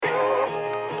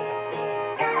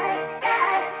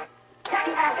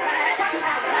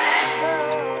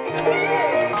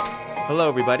Hello,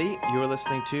 everybody. You're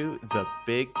listening to the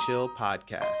Big Chill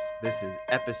Podcast. This is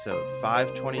episode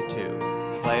 522,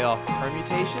 Playoff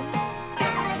Permutations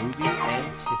and Movie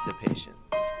Anticipations.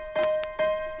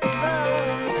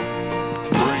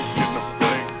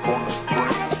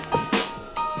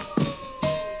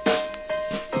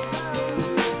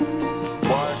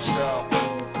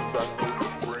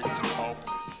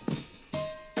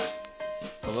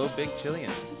 Hello, Big Chillians.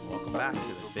 Welcome back to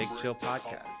the Big Chill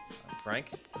Podcast. I'm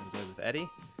Frank. I'm always with Eddie.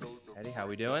 Eddie, how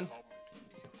we doing?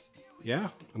 Yeah,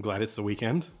 I'm glad it's the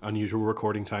weekend. Unusual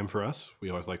recording time for us. We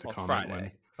always like to It's comment Friday.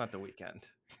 when. It's not the weekend.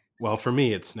 Well, for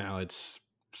me, it's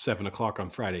 7:00 on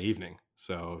Friday evening.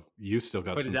 So you still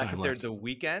got But some is that time considered left. the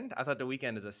weekend? I thought the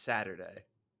weekend is a Saturday.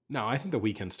 No, I think the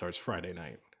weekend starts Friday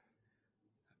night.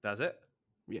 Does it?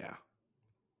 Yeah,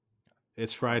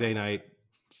 it's Friday night,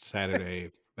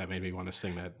 Saturday. That made me want to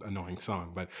sing that annoying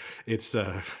song, but it's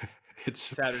it's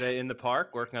Saturday in the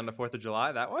park, working on the 4th of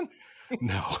July, that one?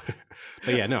 no,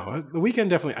 but yeah, no. The weekend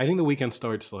definitely. I think the weekend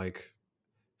starts like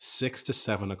 6 to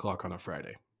 7 o'clock on a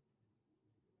Friday.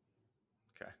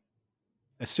 Okay.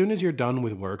 As soon as you're done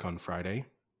with work on Friday,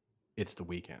 it's the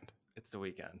weekend. It's the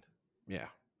weekend. Yeah.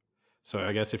 So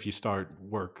I guess if you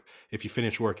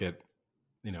finish work at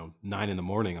 9 in the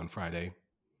morning on Friday,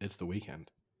 it's the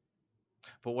weekend.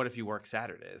 But what if you work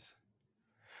Saturdays?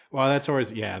 Well, that's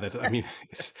always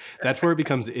that's where it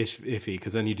becomes iffy,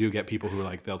 because then you do get people who are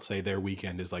like, they'll say their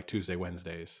weekend is like Tuesday,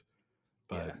 Wednesdays,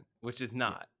 but Yeah, which is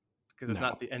not, because it's No.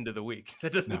 not the end of the week.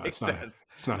 That doesn't make it's not. sense.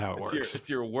 It's not how it works. It's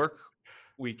your work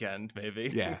weekend, maybe.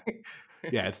 Yeah.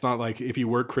 Yeah, it's not like if you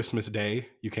work Christmas Day,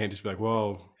 you can't just be like,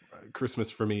 well,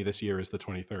 Christmas for me this year is the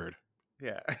 23rd.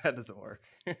 Yeah, that doesn't work.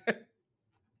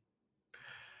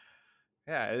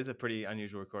 Yeah, it is a pretty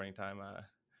unusual recording time.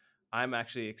 I'm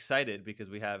actually excited because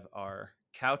we have our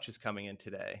couches coming in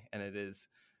today, and it is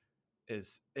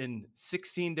in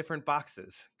 16 different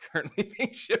boxes currently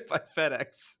being shipped by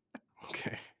FedEx.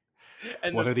 Okay.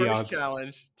 And What the are the first odds?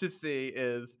 challenge to see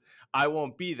is I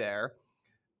won't be there,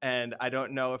 and I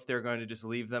don't know if they're going to just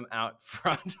leave them out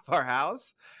front of our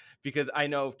house, because I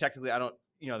know technically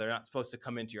they're not supposed to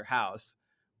come into your house,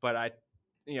 but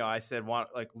I said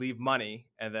leave money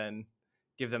and then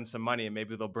give them some money and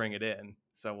maybe they'll bring it in.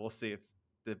 So we'll see if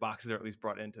the boxes are at least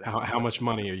brought into the house. How much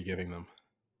money are you giving them?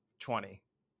 20.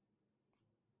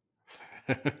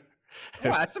 Yeah,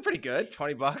 that's pretty good.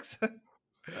 $20.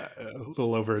 A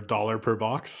little over $1 per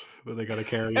box that they got to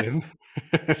carry in.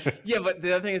 Yeah, but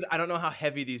the other thing is I don't know how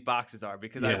heavy these boxes are,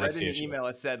 because I read in an email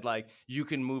it said like you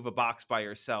can move a box by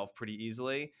yourself pretty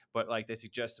easily, but like they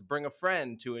suggest to bring a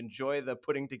friend to enjoy the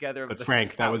putting together of But the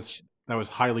Frank, couch. that was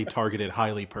highly targeted,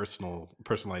 highly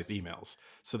personalized emails,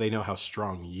 so they know how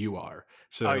strong you are.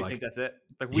 So Oh, they're you like, think that's it?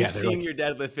 Like yeah, we've they're seen like, your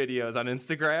deadlift videos on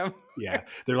Instagram. yeah,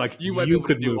 they're like, You might be able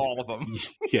to do all of them.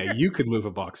 Yeah, you could move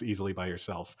a box easily by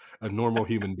yourself. A normal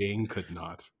human being could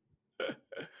not.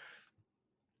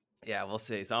 Yeah, we'll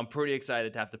see. So I'm pretty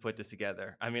excited to have to put this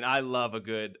together. I mean, I love a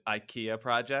good IKEA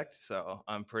project, so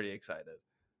I'm pretty excited.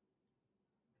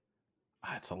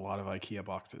 That's a lot of IKEA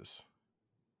boxes.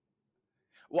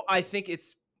 Well, I think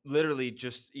it's literally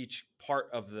just each part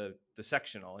of the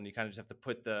sectional, and you kind of just have to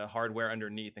put the hardware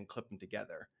underneath and clip them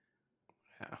together.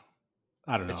 Yeah,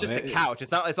 I don't know. It's just a couch.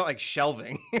 It's not like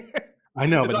shelving. I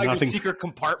know, It's but not like nothing. there's secret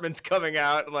compartments coming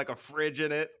out and like a fridge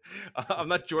in it. I'm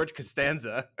not George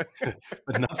Costanza.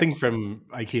 But nothing from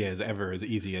IKEA is ever as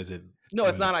easy as it. No,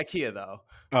 it's not IKEA though.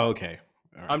 Oh, okay.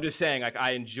 All right. I'm just saying, like,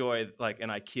 I enjoy like an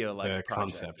IKEA like The project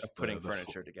concept of putting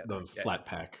furniture together. The flat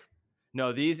pack.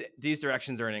 No, these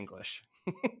directions are in English.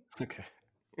 Okay.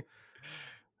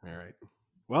 All right.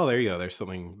 Well, there you go. There's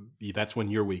something. That's when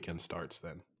your weekend starts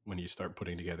then, when you start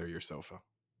putting together your sofa.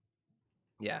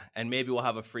 Yeah, and maybe we'll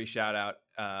have a free shout out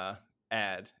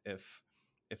ad if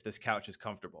this couch is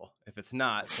comfortable. If it's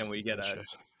not, then we get a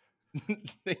trash.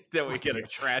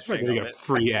 We're getting a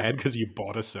free ad because you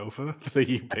bought a sofa that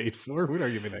you paid for. We're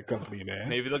not giving that company an ad.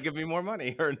 Maybe they'll give me more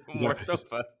money or more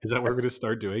sofa. Is that what we're going to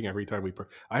start doing every time we?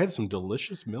 I had some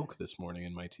delicious milk this morning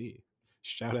in my tea.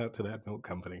 Shout out to that milk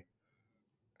company.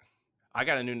 I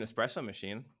got a new Nespresso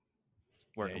machine. It's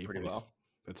working pretty well.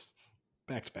 That's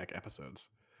back-to-back episodes.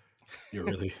 You're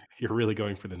really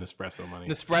going for the Nespresso money.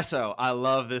 Nespresso, I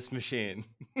love this machine.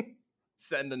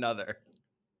 Send another.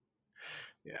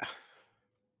 Yeah.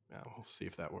 Now we'll see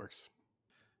if that works.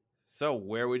 So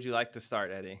where would you like to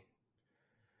start, Eddie?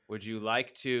 Would you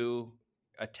like to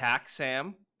attack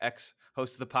Sam,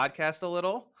 ex-host of the podcast, a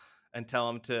little and tell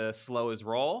him to slow his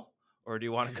roll? Or do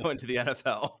you want to go into the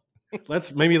NFL? Let's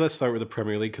start with the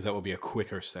Premier League, because that will be a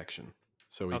quicker section.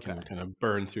 so we can Okay. kind of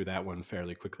burn through that one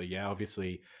fairly quickly. Yeah,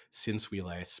 obviously, since we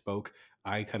last spoke,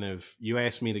 you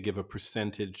asked me to give a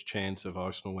percentage chance of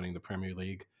Arsenal winning the Premier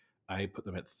League. I put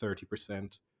them at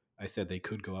 30%. I said they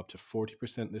could go up to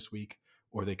 40% this week,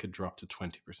 or they could drop to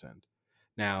 20%.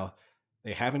 Now,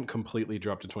 they haven't completely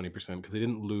dropped to 20% because they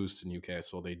didn't lose to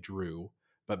Newcastle, they drew.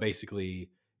 But basically,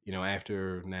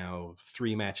 after now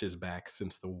 3 matches back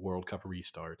since the World Cup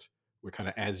restart, we're kind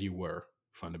of as you were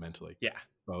fundamentally. Yeah.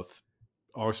 Both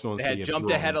Arsenal and They City had have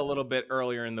jumped ahead drawn. a little bit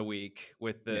earlier in the week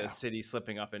with the Yeah. City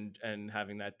slipping up and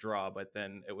having that draw, but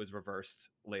then it was reversed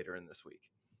later in this week.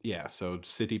 Yeah, so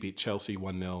City beat Chelsea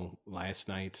 1-0 last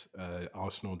night.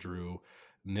 Arsenal drew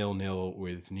 0-0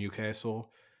 with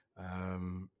Newcastle.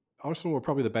 Um, Arsenal were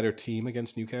probably the better team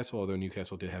against Newcastle, although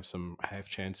Newcastle did have some half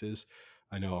chances.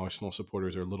 I know Arsenal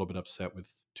supporters are a little bit upset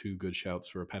with 2 good shouts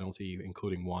for a penalty,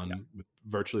 including Yeah. one with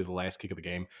virtually the last kick of the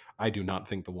game. I do not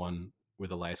think the one with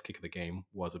the last kick of the game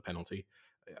was a penalty.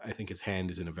 I think his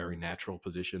hand is in a very natural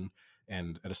position,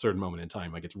 and at a certain moment in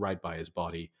time, like it's right by his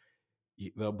body,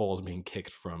 the ball is being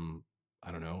kicked from,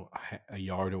 I don't know, a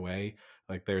yard away.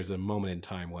 Like there's a moment in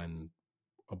time when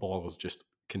a ball was just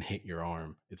can hit your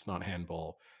arm. It's not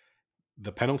handball.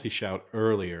 The penalty shout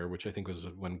earlier, which I think was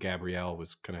when Gabriel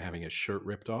was kind of having his shirt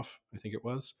ripped off, I think it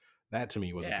was. That to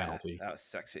me was a Yeah, penalty. that was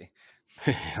sexy.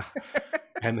 Yeah.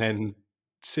 And then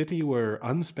City were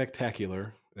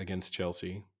unspectacular against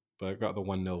Chelsea, but got the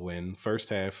 1-0 win. First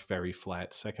half, very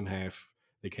flat. Second half,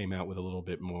 they came out with a little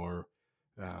bit more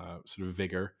sort of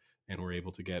vigor and were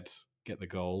able to get the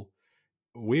goal.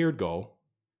 Weird goal.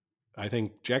 I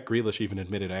think Jack Grealish even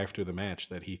admitted after the match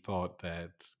that he thought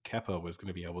that Kepa was going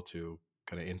to be able to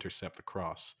kind of intercept the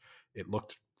cross. It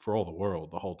looked for all the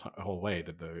world the whole way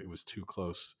that it was too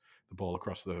close. The ball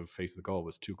across the face of the goal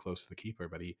was too close to the keeper,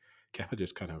 but Kepa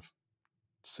just kind of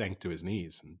sank to his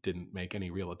knees and didn't make any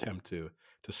real attempt to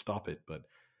stop it. But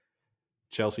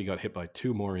Chelsea got hit by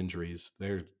 2 more injuries.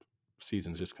 Their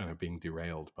season's just kind of being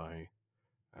derailed by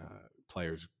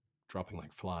players dropping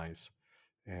like flies.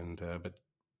 And but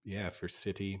yeah, for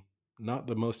City, not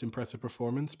the most impressive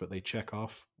performance, but they check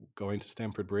off going to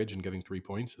Stamford Bridge and getting 3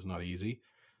 points is not easy.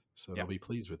 So they'll Yeah. be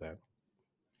pleased with that.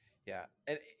 Yeah.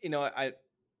 And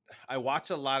I watch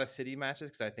a lot of City matches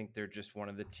because I think they're just one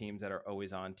of the teams that are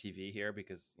always on TV here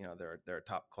because, they're a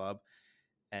top club.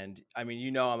 And I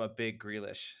mean, I'm a big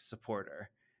Grealish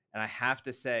supporter. And I have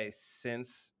to say,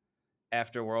 since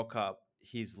after World Cup,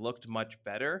 he's looked much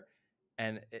better.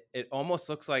 And it almost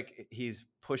looks like he's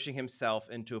pushing himself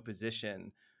into a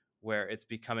position where it's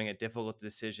becoming a difficult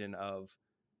decision of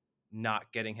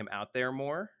not getting him out there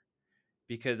more.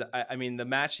 Because I mean, the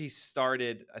match he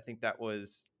started, I think that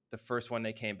was the first one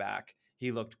they came back.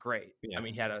 He looked great. I Yeah.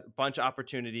 mean, he had a bunch of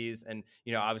opportunities, and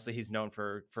obviously he's known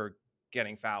for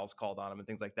getting fouls called on him and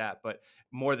things like that. But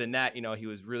more than that, he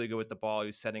was really good with the ball. He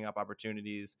was setting up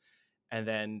opportunities, and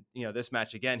then this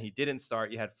match again, he didn't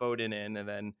start. You had Foden in, and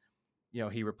then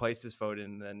he replaces Foden,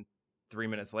 and then 3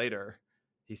 minutes later,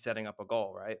 he's setting up a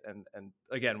goal, right? And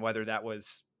again, whether that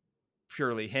was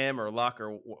purely him or luck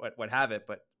or what have it,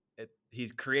 but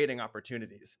he's creating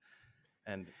opportunities,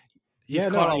 and he's Yeah,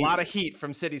 no, caught a lot of heat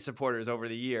from City supporters over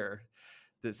the year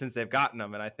since they've gotten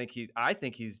him, and I think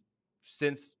he's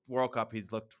since World Cup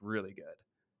he's looked really good.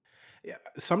 yeah,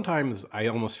 sometimes I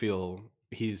almost feel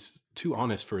he's too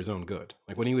honest for his own good.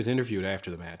 Like when he was interviewed after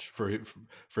the match,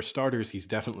 for starters, he's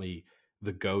definitely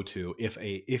the go-to if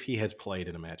he has played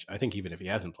in a match. I think even if he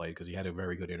hasn't played, because he had a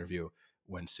very good interview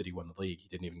when City won the league, he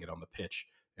didn't even get on the pitch,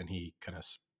 and he kind of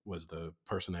was the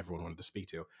person everyone wanted to speak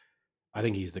to. I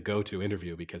think he's the go-to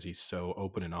interview because he's so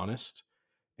open and honest,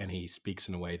 and he speaks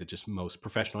in a way that just most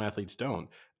professional athletes don't.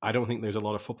 I don't think there's a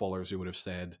lot of footballers who would have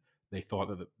said they thought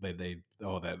that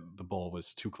the ball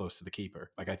was too close to the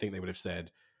keeper. Like I think they would have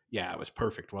said, "Yeah, it was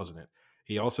perfect, wasn't it?"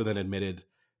 He also then admitted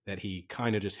that he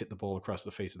kind of just hit the ball across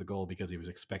the face of the goal because he was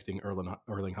expecting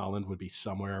Erling Haaland would be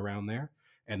somewhere around there,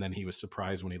 and then he was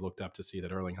surprised when he looked up to see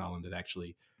that Erling Haaland had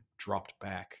actually dropped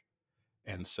back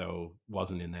and so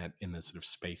wasn't in the sort of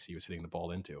space he was hitting the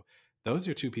ball into. Those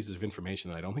are 2 pieces of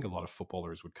information that I don't think a lot of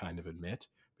footballers would kind of admit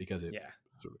because Yeah,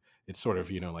 it's sort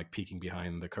of like peeking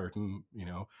behind the curtain.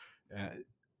 Uh, but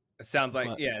it sounds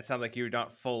like you're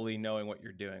not fully knowing what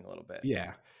you're doing a little bit.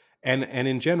 yeah. And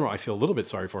in general, I feel a little bit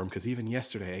sorry for him because even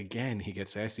yesterday, again, he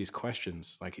gets asked these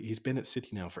questions. Like he's been at City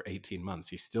now for 18 months.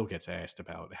 He still gets asked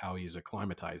about how he's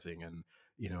acclimatizing and,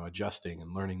 adjusting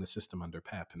and learning the system under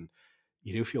Pep. And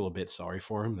you do feel a bit sorry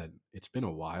for him that it's been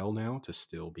a while now to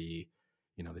still be,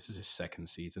 this is his second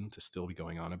season to still be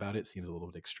going on about it seems a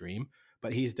little bit extreme.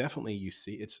 But he's definitely,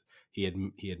 he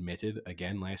admitted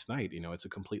again last night, it's a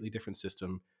completely different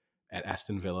system. At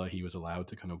Aston Villa, he was allowed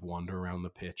to kind of wander around the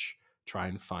pitch, try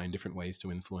and find different ways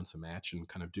to influence a match, and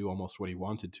kind of do almost what he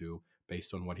wanted to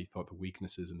based on what he thought the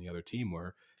weaknesses in the other team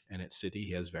were. And at City,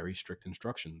 he has very strict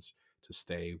instructions to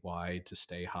stay wide, to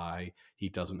stay high. He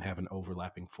doesn't have an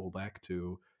overlapping fullback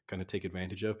to kind of take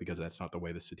advantage of because that's not the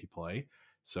way the City play.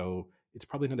 So it's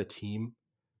probably not a team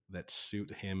that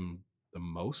suit him the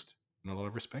most in a lot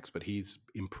of respects, but he's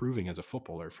improving as a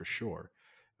footballer for sure.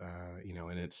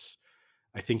 And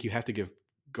I think you have to give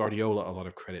Guardiola a lot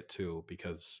of credit too,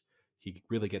 because he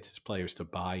really gets his players to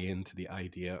buy into the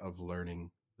idea of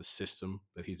learning the system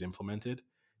that he's implemented.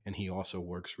 And he also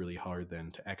works really hard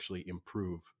then to actually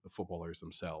improve the footballers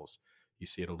themselves. You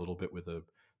see it a little bit with the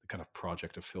kind of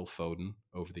project of Phil Foden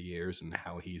over the years and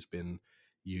how he's been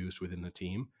used within the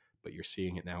team. But you're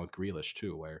seeing it now with Grealish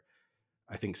too, where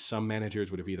I think some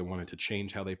managers would have either wanted to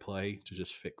change how they play to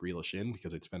just fit Grealish in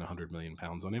because they'd spent £100 million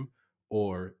on him,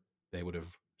 or they would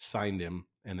have signed him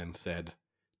and then said,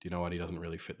 "Do you know what? He doesn't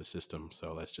really fit the system,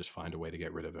 so let's just find a way to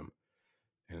get rid of him."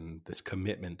 And this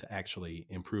commitment to actually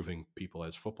improving people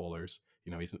as footballers,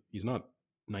 he's not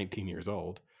 19 years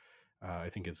old. I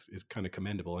think is kind of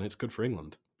commendable, and it's good for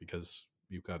England because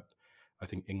you've got, I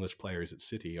think, English players at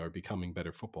City are becoming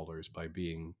better footballers by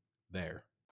being there.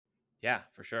 Yeah,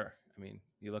 for sure. I mean,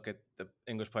 you look at the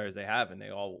English players they have, and they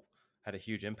all had a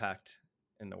huge impact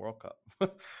in the World Cup.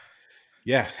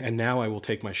 Yeah, and now I will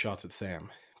take my shots at Sam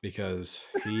because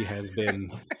he has been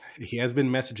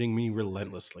messaging me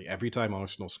relentlessly. Every time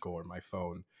Arsenal score, my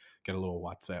phone get a little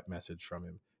WhatsApp message from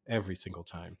him every single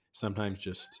time. Sometimes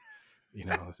just, you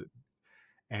know,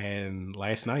 and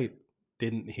last night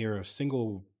didn't hear a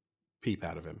single peep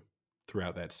out of him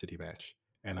throughout that City match.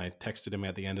 And I texted him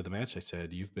at the end of the match. I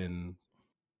said, "You've been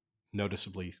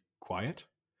noticeably quiet."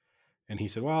 And he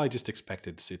said, "Well, I just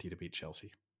expected City to beat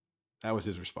Chelsea." That was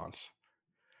his response.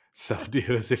 So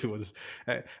as if it was,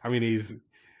 I mean,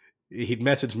 he'd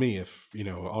message me if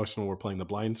Arsenal were playing the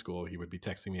blind school. He would be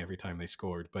texting me every time they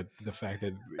scored. But the fact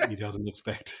that he doesn't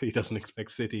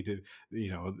expect City to,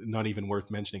 not even worth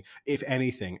mentioning. If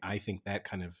anything, I think that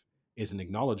kind of is an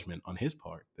acknowledgement on his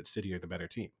part that City are the better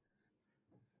team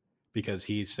because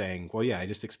he's saying, well, yeah, I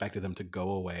just expected them to go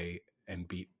away and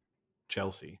beat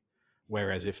Chelsea.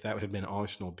 Whereas if that would have been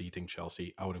Arsenal beating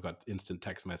Chelsea, I would have got instant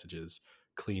text messages,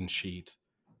 clean sheet,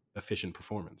 efficient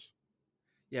performance.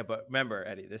 Yeah, but remember,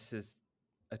 Eddie, this is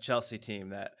a Chelsea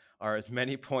team that are as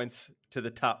many points to the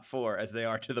top four as they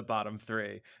are to the bottom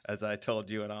three, as I told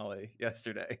you and Ollie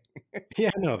yesterday.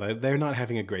 Yeah, no, they're not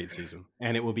having a great season.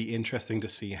 And it will be interesting to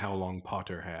see how long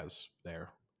Potter has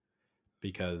there.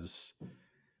 Because,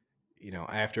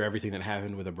 after everything that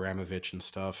happened with Abramovich and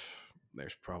stuff,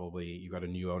 there's probably, you got a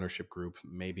new ownership group.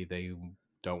 Maybe they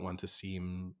don't want to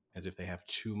seem as if they have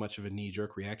too much of a knee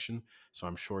jerk reaction. So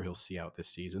I'm sure he'll see out this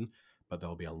season. But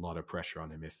there'll be a lot of pressure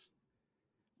on him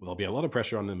there'll be a lot of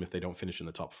pressure on them if they don't finish in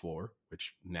the top four,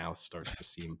 which now starts to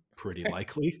seem pretty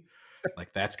likely.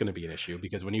 Like that's going to be an issue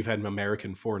because when you've had an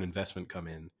American foreign investment come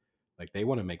in, like they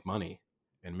want to make money,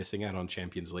 and missing out on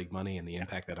Champions League money and the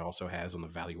impact that also has on the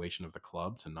valuation of the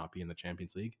club to not be in the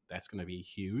Champions League, that's going to be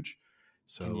huge.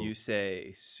 Can So you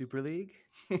say Super League?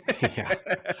 yeah,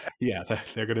 yeah,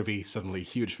 they're going to be suddenly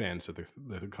huge fans of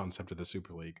the concept of the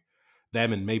Super League.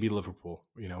 Them and maybe Liverpool.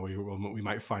 We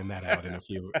might find that out in a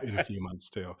few months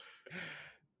too.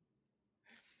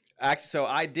 Actually, so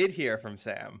I did hear from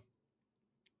Sam,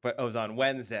 but it was on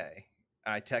Wednesday.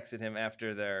 I texted him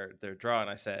after their draw and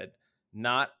I said,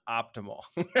 not optimal.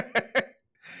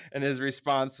 And his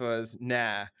response was,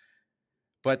 nah,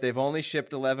 but they've only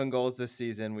shipped 11 goals this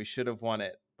season. We should have won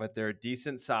it, but they're a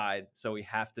decent side, so we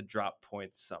have to drop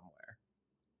points somewhere.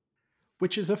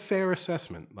 Which is a fair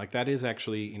assessment. Like that is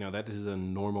actually, that is a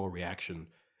normal reaction.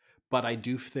 But I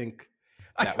do think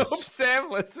I that hope was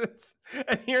Sam listens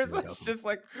and hears no, he us doesn't. just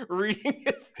like reading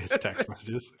his His text message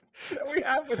messages. that we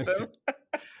have with him.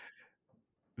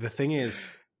 The thing is,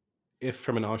 if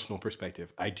from an Arsenal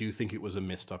perspective, I do think it was a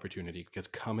missed opportunity because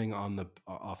coming on the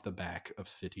off the back of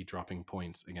City dropping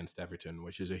points against Everton,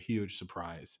 which is a huge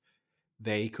surprise,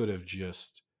 they could have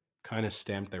just kind of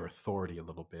stamped their authority a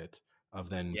little bit of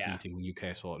then Yeah. beating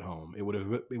Newcastle at home. It would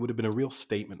have been a real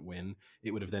statement win.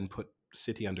 It would have then put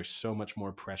City under so much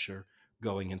more pressure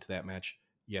going into that match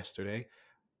yesterday.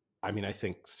 I mean, I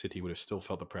think City would have still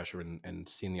felt the pressure and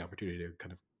seen the opportunity to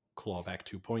kind of claw back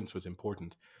 2 points was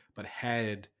important. But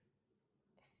had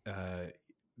uh,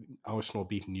 Arsenal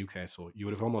beaten Newcastle, you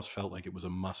would have almost felt like it was a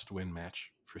must-win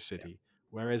match for Yeah. City.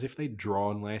 Whereas if they'd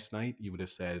drawn last night, you would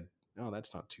have said, "Oh,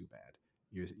 that's not too bad."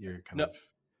 You're kind No, of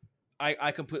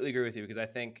I completely agree with you because I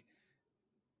think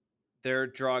their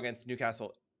draw against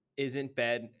Newcastle isn't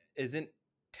bad, isn't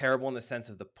terrible in the sense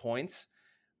of the points,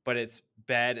 but it's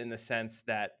bad in the sense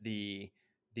that the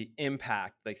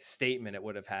impact, like statement it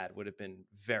would have had, would have been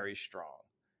very strong.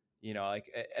 Like,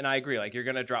 and I agree, like you're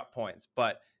going to drop points,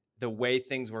 but the way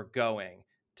things were going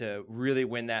to really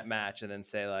win that match and then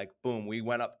say like, boom, we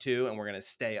went up 2 and we're going to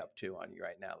stay up 2 on you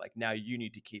right now. Like now you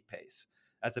need to keep pace.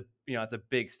 That's a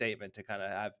big statement to kind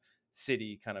of have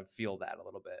City kind of feel that a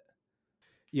little bit.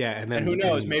 Yeah, and And who then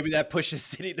knows, maybe that pushes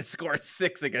City to score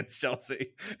 6 against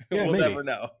Chelsea. yeah, We'll maybe. never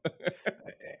know.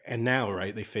 And now,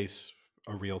 right, they face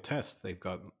a real test. They've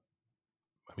got,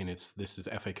 I mean, this is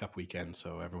FA Cup weekend,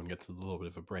 so everyone gets a little bit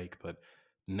of a break. But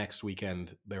next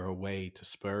weekend they're away to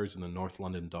Spurs in the North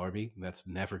London derby. That's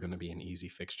never going to be an easy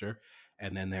fixture.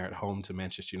 And then they're at home to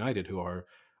Manchester United, who are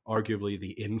arguably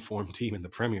the informed team in the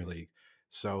Premier League.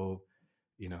 So,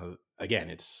 again,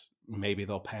 it's maybe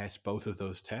they'll pass both of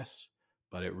those tests,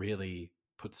 but it really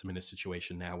puts them in a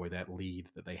situation now where that lead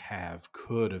that they have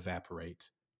could evaporate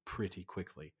pretty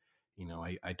quickly.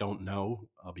 I don't know.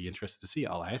 I'll be interested to see.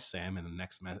 I'll ask Sam in the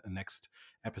next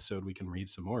episode. We can read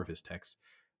some more of his text.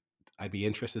 I'd be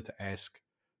interested to ask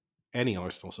any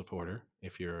Arsenal supporter.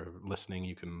 If you're listening,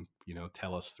 you can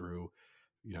tell us through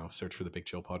search for the Big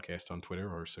Chill Podcast on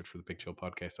Twitter or search for the Big Chill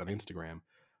Podcast on Instagram.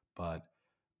 But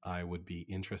I would be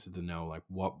interested to know, like,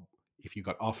 what if you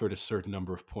got offered a certain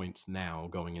number of points now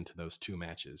going into those 2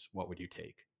 matches, what would you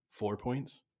take? 4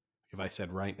 points? If I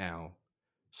said right now,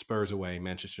 Spurs away,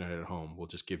 Manchester United at home, we'll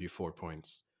just give you 4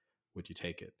 points, would you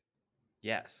take it?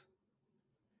 Yes.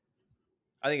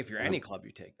 I think if you're Um, any club,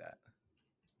 you take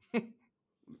that.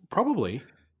 Probably,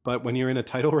 but when you're in a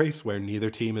title race where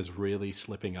neither team is really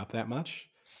slipping up that much,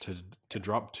 to Yeah,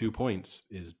 drop 2 points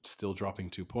is still dropping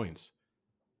 2 points.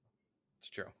 it's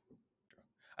true.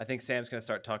 I think Sam's going to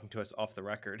start talking to us off the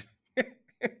record.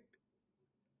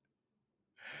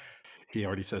 He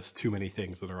already says too many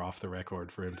things that are off the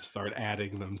record for him to start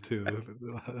adding them to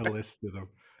a list of them.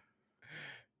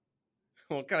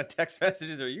 What kind of text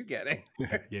messages are you getting?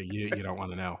 Yeah, you don't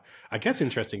want to know. I guess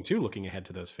interesting too, looking ahead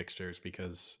to those fixtures,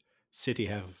 because City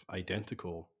have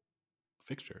identical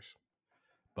fixtures,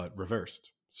 but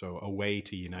reversed. So away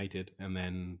to United and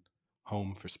then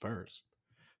home for Spurs.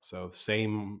 So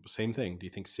same thing. Do you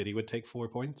think City would take 4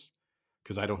 points?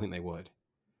 Because I don't think they would.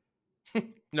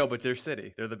 No, but they're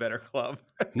City. They're the better club.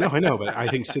 No, I know, but I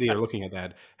think City are looking at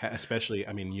that, especially.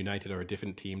 I mean, United are a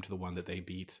different team to the one that they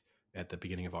beat at the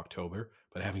beginning of October,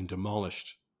 but having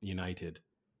demolished United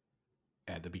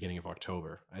at the beginning of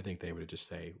October, I think they would just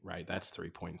say, right, that's 3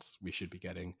 points we should be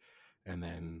getting, and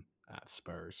then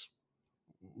Spurs,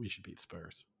 we should beat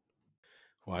Spurs.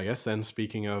 Well, I guess then,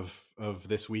 speaking of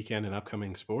this weekend and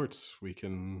upcoming sports, we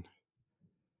can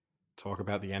talk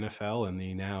about the NFL and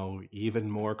the now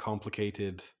even more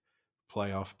complicated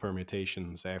playoff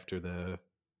permutations after the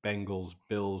Bengals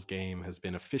Bills game has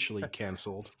been officially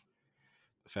canceled.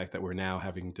 The fact that we're now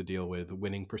having to deal with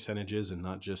winning percentages and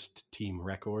not just team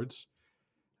records,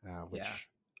 Yeah. which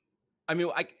I mean,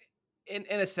 in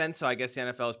a sense, so I guess the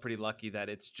NFL is pretty lucky that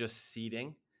it's just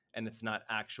seeding and it's not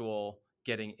actual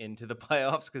getting into the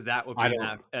playoffs, because that would I be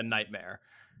don't a nightmare.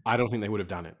 I don't think they would have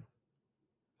done it.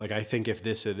 Like, I think if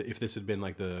this had been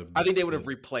like I think they would have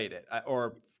the replayed it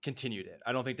or continued it.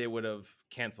 I don't think they would have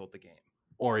canceled the game.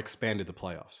 or expanded the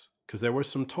playoffs, because there was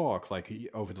some talk like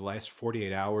over the last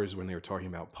 48 hours when they were talking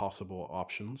about possible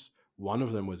options. One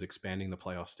of them was expanding the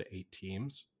playoffs to 8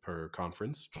 teams per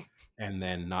conference and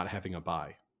then not having a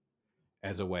bye,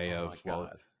 as a way Oh my of, well,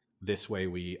 God. this way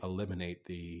we eliminate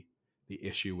the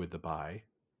issue with the bye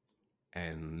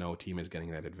and no team is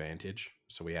getting that advantage,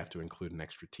 so we have to include an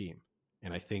extra team.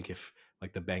 And I think if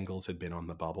like the Bengals had been on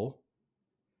the bubble,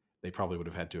 they probably would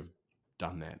have had to have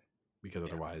done that, because Yeah.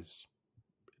 otherwise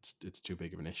it's too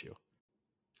big of an issue.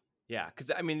 Yeah,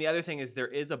 because I mean, the other thing is there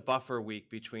is a buffer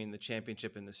week between the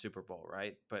championship and the Super Bowl,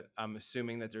 right? But I'm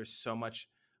assuming that there's so much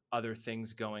other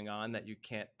things going on that you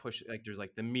can't push. Like there's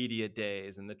like the media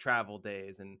days and the travel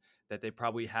days, and that they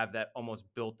probably have that almost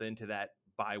built into that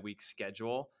bye week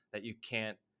schedule, that you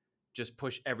can't just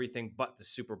push everything but the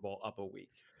Super Bowl up a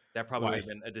week. That probably Well, would have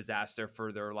been a disaster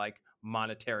for their like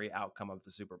monetary outcome of the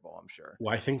Super Bowl, I'm sure.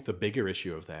 I think the bigger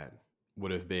issue of that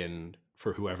would have been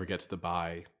for whoever gets the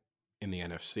bye in the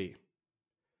NFC,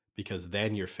 because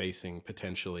then you're facing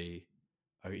potentially,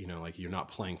 like you're not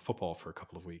playing football for a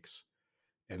couple of weeks.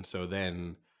 And so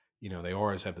then, they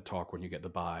always have the talk when you get the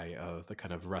bye of the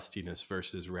kind of rustiness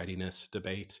versus readiness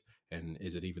debate. And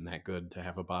is it even that good to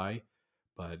have a bye?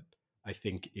 But I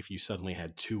think if you suddenly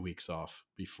had 2 weeks off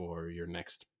before your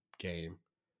next game,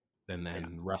 Yeah.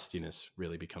 then rustiness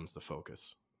really becomes the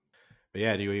focus. But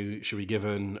yeah, should we give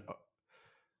a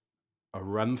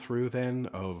run through then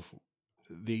of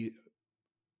the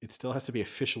it still has to be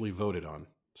officially voted on,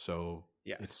 so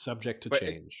it's Yes, subject to but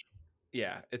change.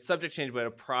 it's subject change, but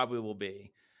it probably will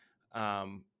be.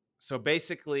 Um, so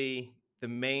basically, the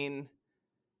main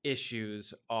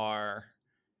issues are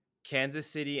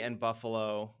Kansas City and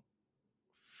Buffalo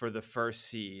for the first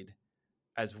seed,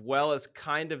 as well as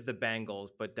kind of the Bengals,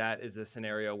 but that is a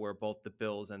scenario where both the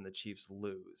Bills and the Chiefs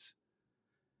lose.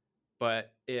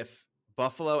 But if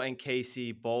Buffalo and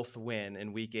KC both win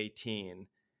in week 18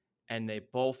 and they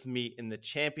both meet in the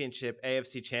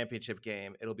AFC championship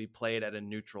game, it'll be played at a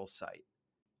neutral site.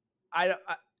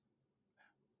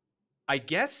 I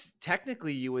guess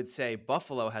technically you would say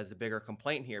Buffalo has the bigger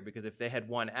complaint here, because if they had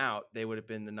won out, they would have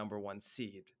been the number one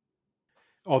seed.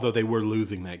 Although they were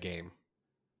losing that game.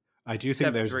 I do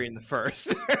think there's 7-3 in the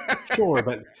first. sure,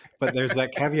 but there's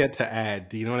that caveat to add.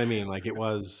 Do you know what I mean? Like, it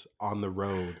was on the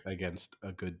road against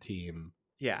a good team,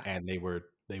 Yeah. and they were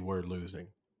losing. Yeah.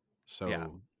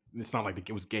 So it's not like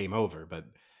it was game over, but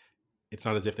it's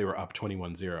not as if they were up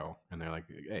 21-0 and they're like,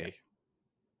 Yeah. "Hey,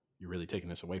 you're really taking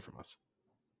this away from us."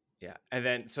 Yeah. And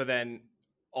then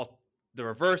the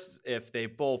reverse, if they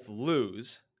both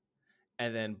lose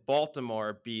and then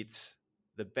Baltimore beats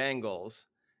the Bengals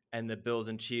and the Bills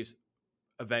and Chiefs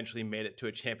eventually made it to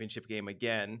a championship game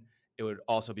again, it would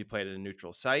also be played at a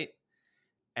neutral site.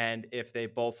 And if they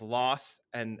both lost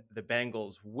and the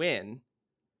Bengals win,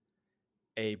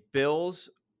 a Bills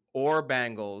or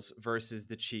Bengals versus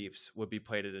the Chiefs would be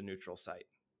played at a neutral site.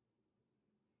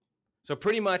 So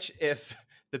pretty much if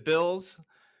the Bills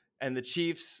and the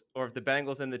Chiefs, or if the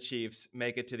Bengals and the Chiefs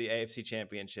make it to the AFC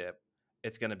Championship,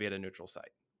 it's going to be at a neutral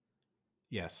site.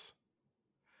 Yes.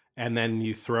 And then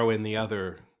you throw in the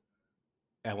other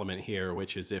element here,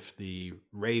 which is if the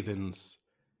Ravens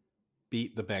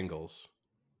beat the Bengals,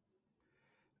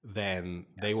 then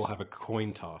they will Yes. have a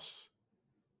coin toss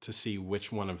to see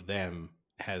which one of them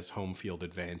has home field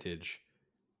advantage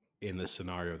in the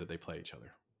scenario that they play each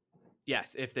other.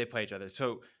 Yes, if they play each other.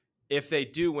 So if they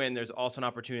do win, there's also an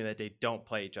opportunity that they don't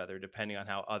play each other, depending on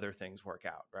how other things work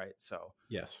out, right? So,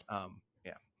 Yes.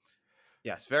 yeah.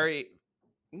 Yes, very,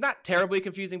 not terribly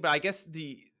confusing, but I guess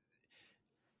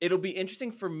it'll be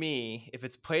interesting for me if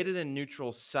it's played at a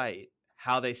neutral site,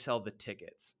 how they sell the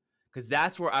tickets, because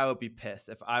that's where I would be pissed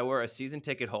if I were a season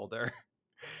ticket holder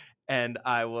and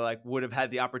I would have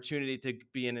had the opportunity to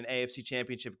be in an AFC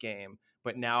championship game,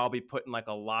 but now I'll be put in like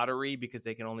a lottery because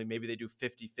maybe they do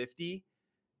 50-50.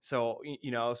 So,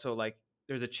 so like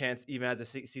there's a chance even as a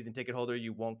season ticket holder,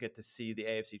 you won't get to see the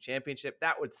AFC championship.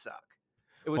 That would suck.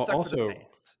 It would Well, suck for the also,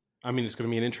 fans. I mean, it's going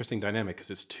to be an interesting dynamic because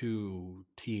it's two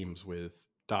teams with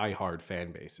diehard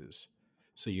fan bases.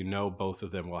 So both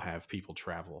of them will have people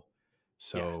travel. Yeah.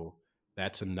 So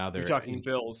that's You're another. talking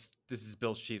Bills. This is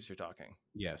Bills Chiefs you're talking.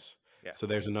 Yes. Yeah. So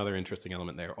there's another interesting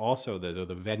element there. Also, the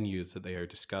venues that they are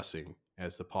discussing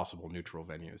as the possible neutral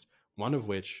venues, one of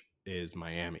which is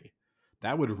Miami.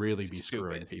 That would really be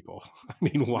screwing Stupid. people. I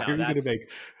mean, why are No, you going to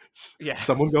that's, make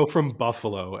someone yes. go from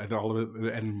Buffalo and all of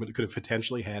it, and could have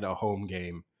potentially had a home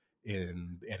game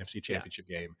in the NFC Yeah. Championship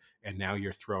game, and now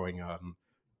you're throwing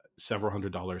several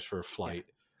 $100s for a Yeah. flight,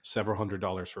 several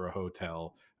 $100s for a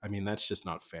hotel. I mean, that's just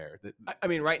not fair. I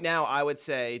mean, right now, I would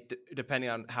say, depending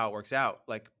on how it works out,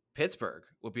 like Pittsburgh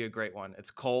would be a great one.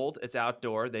 It's cold, it's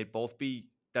outdoor. They'd both be,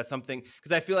 that's something,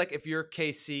 because I feel like if you're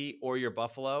KC or you're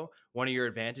Buffalo, one of your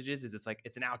advantages is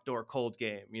it's an outdoor cold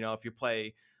game, if you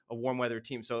play a warm weather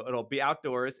team. So it'll be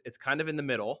outdoors. It's kind of in the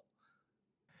middle.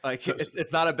 Like So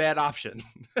it's not a bad option.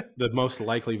 the most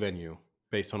likely venue,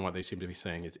 based on what they seem to be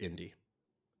saying, is Indy,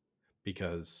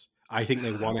 because I think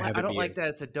they want to have I it don't be like that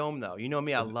it's a dome, though. You know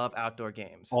me, I love outdoor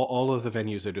games. all of the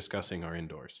venues they're discussing are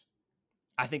indoors.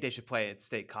 I think they should play at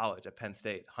State College at Penn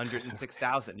State.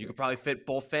 106,000. You could probably fit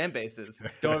both fan bases.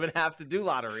 Don't even have to do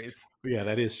lotteries. Yeah,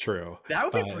 that is true. That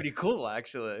would be pretty cool,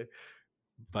 actually.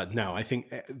 But no, I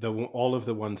think all of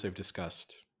the ones they've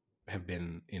discussed have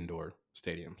been indoor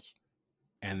stadiums.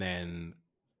 And then,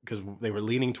 because they were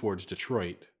leaning towards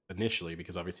Detroit initially,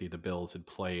 because obviously the Bills had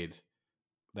played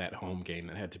that home game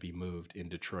that had to be moved in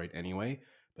Detroit anyway,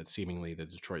 but seemingly the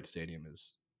Detroit stadium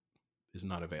is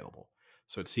not available.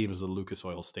 So it seems the Lucas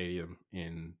Oil Stadium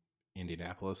in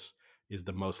Indianapolis is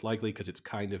the most likely, because it's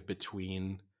kind of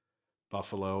between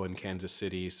Buffalo and Kansas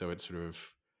City, so it sort of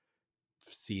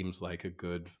seems like a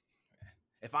good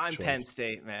If I'm Penn choice.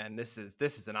 State, man, this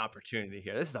is an opportunity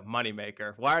here. This is a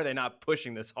moneymaker. Why are they not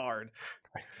pushing this hard?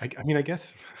 I mean, I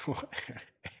guess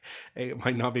it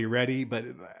might not be ready, but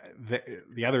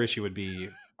the other issue would be,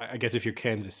 I guess, if you're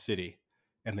Kansas City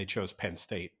and they chose Penn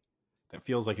State, that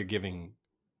feels like you're giving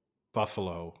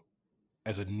Buffalo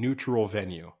as a neutral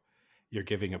venue. You're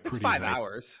giving a It's pretty 5 nice.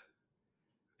 hours.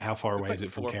 How far It's away like is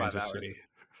it from 4 or 5 Kansas City? hours.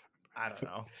 I don't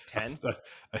know, A, 10.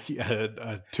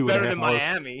 a two and a Better half than hour.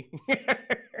 Miami.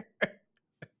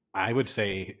 I would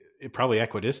say probably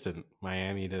equidistant.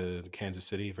 Miami to Kansas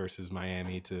City versus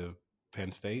Miami to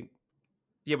Penn State.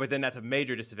 Yeah, but then that's a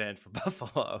major disadvantage for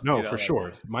Buffalo. No, for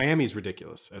sure. Miami's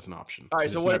ridiculous as an option. All right.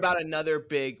 It So is what not. about another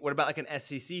big? What about like an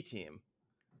SEC team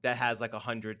that has like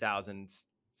 100,000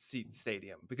 seat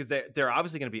stadium? Because they're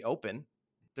obviously going to be open.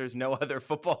 There's no other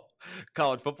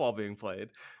college football being played,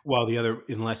 Well, the other,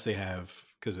 unless they have,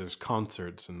 because there's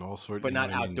concerts and all sorts. but You know not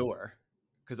what I mean? outdoor.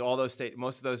 Because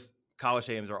most of those college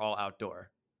stadiums are all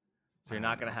outdoor, so I you're don't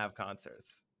not going know. to have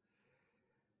concerts.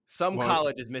 Some Well,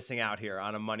 college is missing out here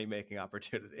on a money making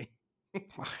opportunity.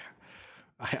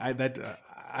 I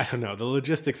don't know. The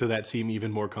logistics of that seem even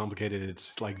more complicated.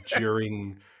 It's like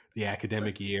during the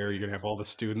academic year, you're gonna have all the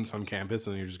students on campus,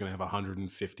 and you're just gonna have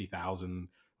 150,000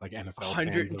 like NFL fans arrive.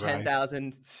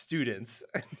 110,000 students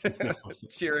No,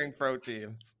 cheering pro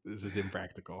teams. this is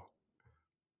impractical.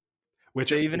 Which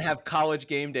They even have college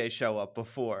game day show up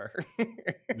before.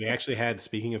 we actually had.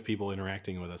 Speaking of people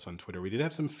interacting with us on Twitter, we did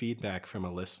have some feedback from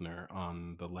a listener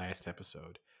on the last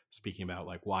episode, speaking about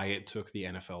like why it took the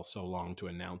NFL so long to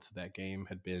announce that game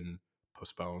had been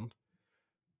postponed.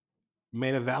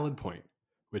 Made a valid point,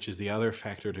 which is the other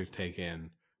factor to take in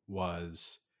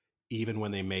was even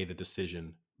when they made the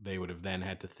decision, they would have then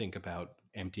had to think about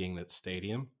emptying that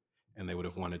stadium, and they would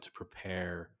have wanted to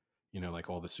prepare, like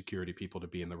all the security people to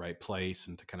be in the right place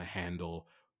and to kind of handle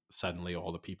suddenly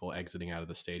all the people exiting out of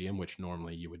the stadium, which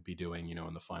normally you would be doing,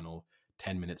 in the final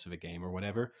 10 minutes of a game or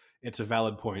whatever. It's a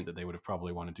valid point that they would have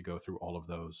probably wanted to go through all of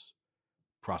those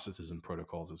processes and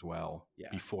protocols as well Yeah,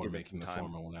 before give them some making the time.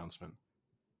 formal announcement.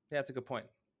 Yeah, that's a good point.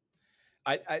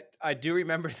 I do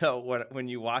remember though when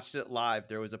you watched it live,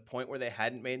 there was a point where they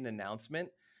hadn't made an announcement,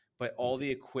 but all the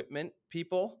equipment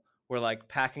people were like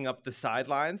packing up the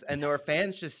sidelines, and there were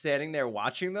fans just standing there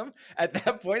watching them. At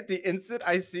that point, the instant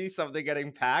I see something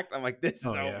getting packed, I'm like, this is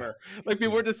Oh yeah. over. Like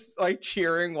people Yeah. were just like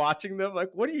cheering, watching them. Like,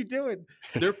 what are you doing?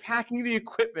 They're packing the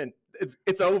equipment.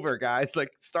 It's over, guys.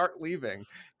 Like, start leaving.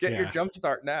 Get your Yeah. jump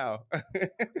start now.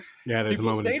 Yeah, there's a People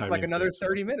moment in stayed for time like you have to another accept.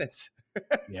 30 minutes.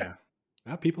 Yeah.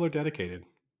 Well, people are dedicated.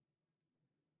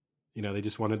 They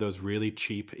just wanted those really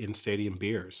cheap in-stadium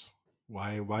beers.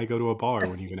 Why go to a bar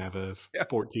when you can have a Yeah.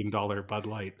 $14 Bud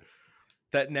Light?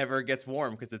 That never gets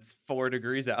warm because it's 4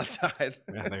 degrees outside.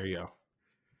 Yeah, there you go.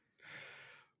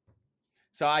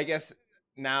 So I guess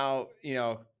now,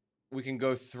 we can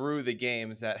go through the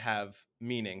games that have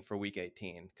meaning for week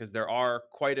 18, because there are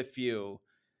quite a few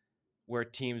where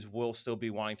teams will still be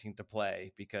wanting to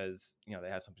play because, they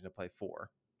have something to play for.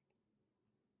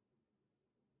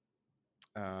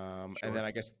 And then Sure.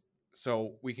 I guess,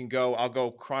 so I'll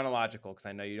go chronological because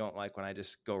I know you don't like when I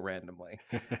just go randomly.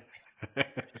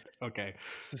 Okay.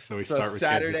 So we So start with Kansas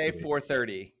Saturday, City.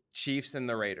 4:30, Chiefs and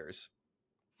the Raiders.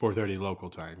 4:30 local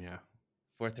time, yeah.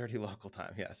 4:30 local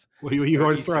time, yes. Well, you Or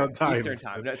always throw out Eastern times.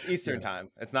 time. But No, it's Eastern yeah.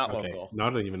 time. It's not Okay. local.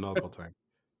 Not even local time.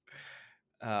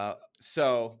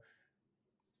 So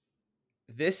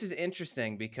this is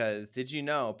interesting because did you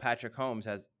know Patrick Mahomes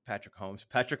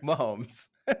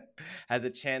has a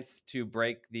chance to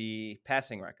break the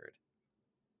passing record?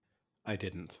 I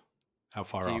didn't. How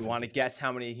far So you off is want to he? guess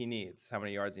how many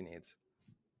yards he needs?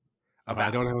 I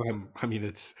About. don't know him. I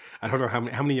mean, I don't know how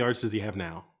many yards does he have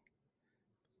now?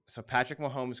 So Patrick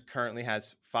Mahomes currently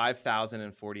has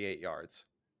 5,048 yards.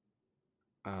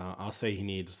 I'll say he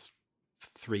needs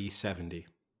 370.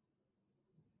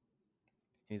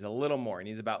 He's a little more. He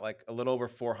needs about like a little over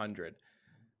 400.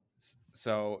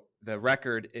 So the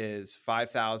record is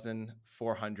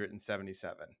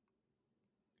 5,477.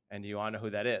 And do you want to know who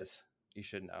that is? You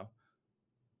should know.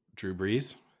 Drew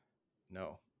Brees?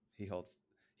 No, he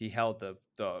held the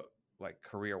like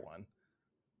career one.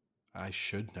 I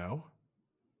should know.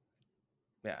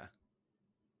 Yeah.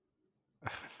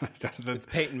 It's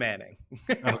Peyton Manning.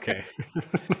 Okay.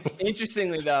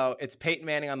 Interestingly, though, it's Peyton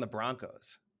Manning on the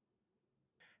Broncos.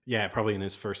 Yeah, probably in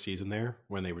his first season there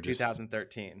when they were just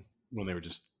 2013.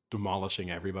 Demolishing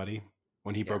everybody.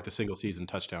 When he broke Yeah, the single season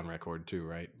touchdown record too,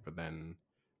 right? But then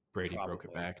Brady broke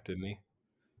it probably. back, didn't he?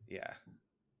 Yeah.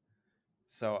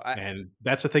 So And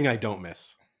that's the thing I don't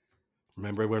miss.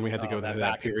 Remember when we had to go that through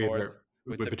that back and period forth where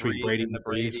with the between Breeze Brady and and the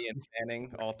Breeze? Brady and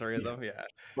Manning, all three of Yeah. them. Yeah.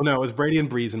 Well, no, it was Brady and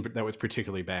Breeze, and that was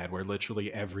particularly bad. Where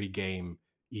literally every game,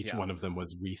 each Yeah. one of them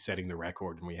was resetting the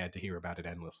record, and we had to hear about it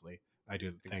endlessly. I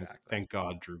did Exactly. thank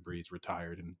God Drew Brees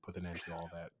retired and put an end to all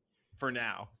that. For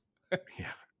now.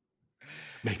 Yeah,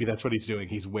 maybe that's what he's doing.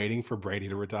 He's waiting for Brady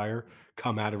to retire,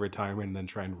 come out of retirement, and then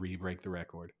try and re-break the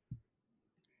record.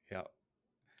 Yeah.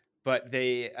 But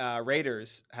they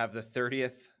Raiders have the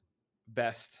 30th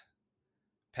best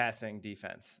passing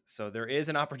defense, so there is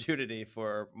an opportunity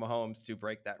for Mahomes to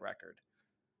break that record.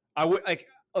 I would like.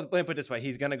 Let me put it this way: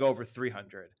 he's going to go over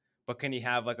 300, but can he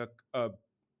have like a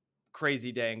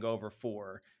crazy day and go over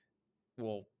 4?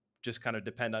 Will just kind of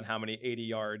depend on how many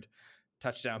 80-yard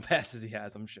touchdown passes he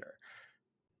has, I'm sure.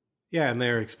 Yeah, and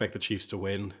they expect the Chiefs to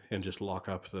win and just lock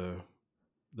up the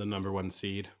number 1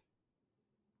 seed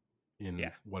in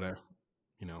Yeah. whatever,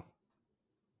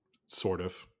 sort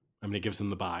of. I mean, it gives them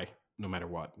the bye no matter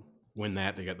what. Win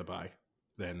that, they get the bye.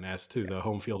 Then, as to the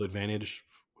home field advantage,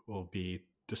 will be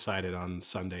decided on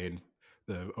Sunday in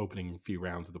the opening few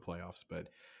rounds of the playoffs. But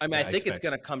I mean, yeah, I I think it's expect.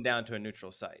 going to come down to a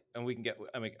neutral site, and we can get.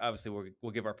 I mean, obviously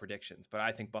we'll give our predictions, but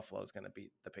I think Buffalo is going to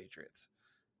beat the Patriots.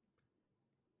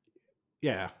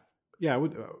 Yeah, yeah, I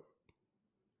would.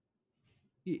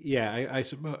 Yeah, I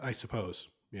suppose.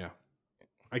 Yeah,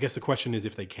 I guess the question is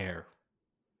if they care.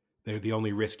 The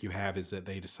only risk you have is that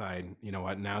they decide, you know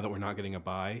what, now that we're not getting a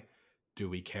bye, do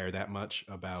we care that much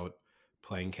about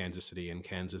playing Kansas City and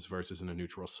Kansas versus in a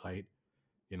neutral site?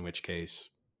 In which case,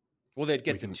 Well, they'd we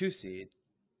get the can, 2 seed.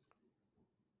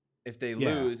 If they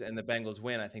yeah. lose and the Bengals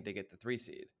win, I think they get the 3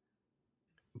 seed.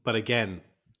 But again,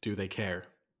 do they care?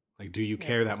 Like, do you Yeah.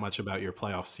 care that much about your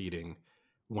playoff seeding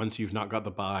once you've not got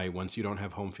the bye, once you don't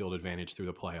have home field advantage through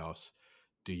the playoffs?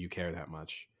 Do you care that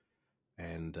much?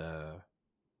 And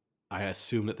I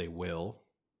assume that they will.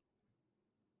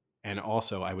 And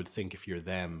also, I would think if you're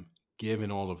them, given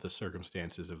all of the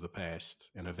circumstances of the past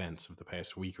and events of the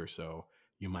past week or so,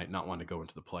 you might not want to go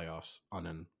into the playoffs on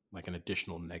an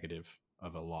additional negative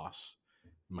of a loss.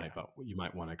 Yeah. You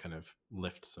might want to kind of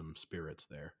lift some spirits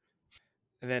there.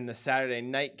 And then the Saturday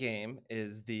night game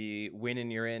is the win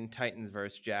and you're in Titans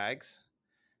versus Jags.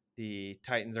 The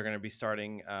Titans are going to be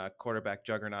starting quarterback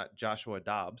juggernaut Joshua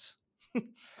Dobbs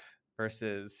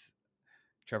versus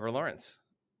Trevor Lawrence.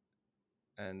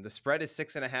 And the spread is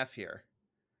 6.5 here.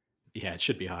 Yeah, it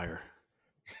should be higher.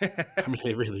 I mean,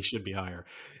 it really should be higher.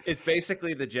 It's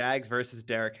basically the Jags versus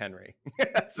Derrick Henry.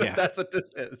 Yeah, That's what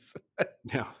this is.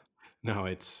 no, no,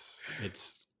 it's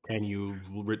can you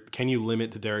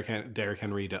limit to Derrick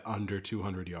Henry to under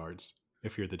 200 yards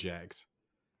if you're the Jags?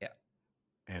 Yeah.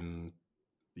 And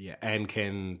yeah, and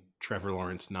can Trevor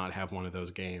Lawrence not have one of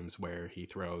those games where he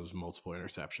throws multiple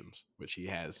interceptions, which he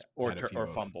has had a Or few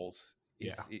of? fumbles.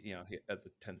 Yeah, He has a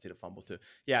tendency to fumble too.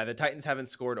 Yeah, the Titans haven't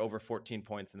scored over 14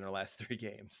 points in their last 3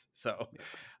 games. So yeah.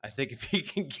 I think if he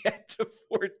can get to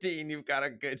 14, you've got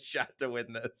a good shot to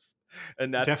win this.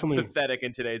 And that's Definitely, pathetic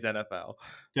in today's NFL.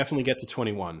 definitely get to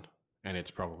 21, and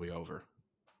it's probably over.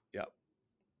 Yep.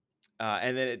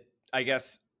 And then I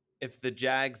guess if the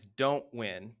Jags don't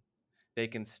win, they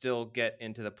can still get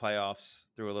into the playoffs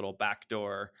through a little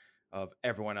backdoor of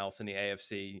everyone else in the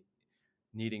AFC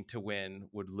needing to win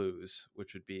would lose,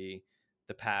 which would be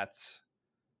the Pats,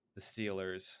 the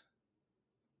Steelers.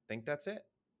 I think that's it.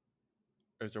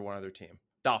 Or is there one other team?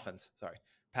 Dolphins, sorry.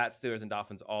 Pats, Steelers, and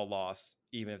Dolphins all lost.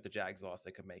 Even if the Jags lost,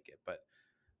 they could make it. But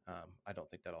I don't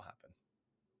think that'll happen.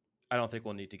 I don't think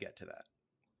we'll need to get to that.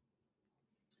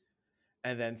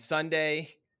 And then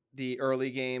Sunday, the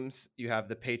early games, you have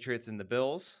the Patriots and the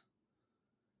Bills.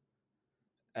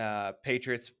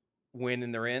 Patriots win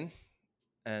and they're in,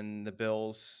 and the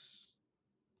Bills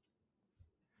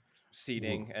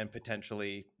seeding and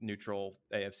potentially neutral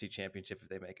AFC championship if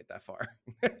they make it that far.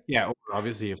 Yeah,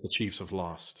 obviously, if the Chiefs have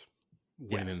lost, Yes.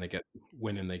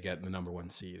 win and they get the number 1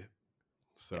 seed,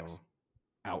 so Yes.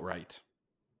 outright,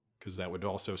 because that would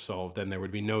also solve. Then there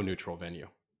would be no neutral venue.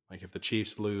 Like if the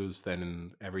Chiefs lose,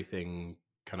 then everything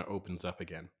kind of opens up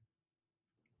again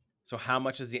So how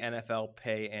much does the NFL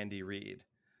pay Andy Reid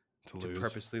to to lose.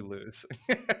 purposely lose?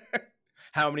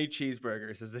 How many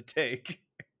cheeseburgers does it take?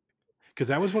 Because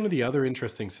that was one of the other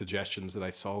interesting suggestions that I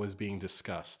saw was being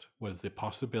discussed, was the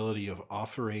possibility of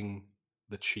offering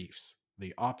the Chiefs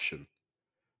the option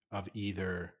of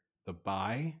either the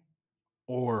bye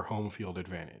or home field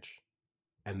advantage.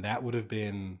 And that would have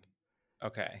been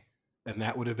Okay.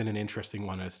 an interesting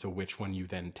one as to which one you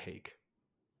then take.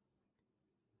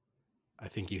 I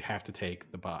think you have to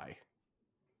take the bye,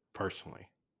 personally.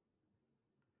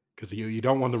 Because you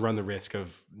don't want to run the risk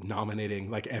of nominating,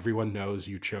 like everyone knows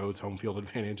you chose home field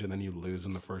advantage and then you lose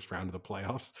in the first round of the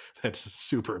playoffs. That's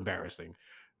super embarrassing.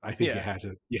 I think Yeah,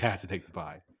 you have to take the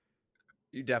bye.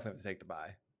 you definitely have to take the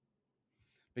bye.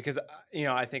 Because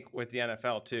I think with the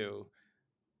NFL too,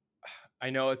 I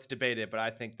know it's debated, but I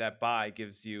think that bye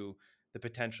gives you the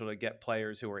potential to get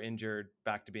players who are injured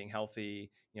back to being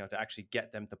healthy, to actually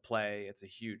get them to play. It's a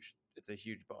huge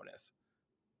bonus.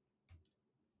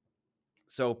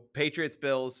 So Patriots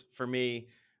Bills for me,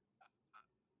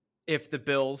 If the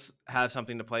Bills have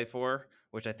something to play for,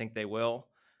 which I think they will,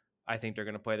 I think they're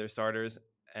going to play their starters,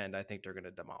 and I think they're going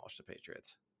to demolish the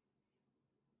Patriots.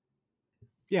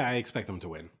 Yeah, I expect them to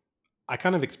win. I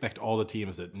kind of expect all the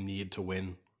teams that need to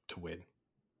win to win.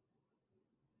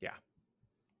 Yeah.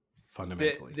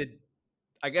 Fundamentally.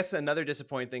 I guess another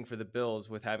disappointing thing for the Bills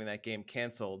with having that game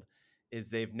canceled is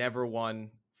they've never won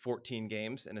 14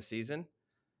 games in a season,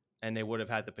 and they would have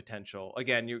had the potential.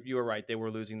 Again, you were right. They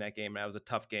were losing that game, and that was a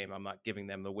tough game. I'm not giving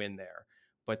them the win there,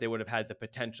 but they would have had the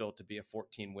potential to be a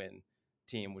 14-win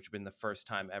team, which would have been the first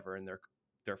time ever in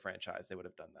their franchise they would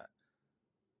have done that.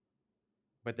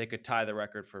 But they could tie the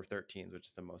record for 13s, which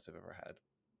is the most they've ever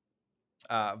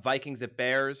had. Vikings at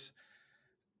Bears.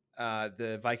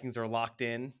 The Vikings are locked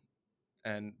in,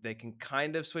 and they can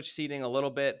kind of switch seating a little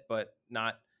bit, but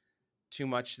not too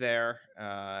much there.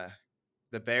 I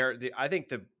think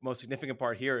the most significant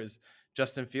part here is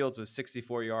Justin Fields was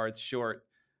 64 yards short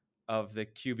of the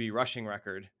QB rushing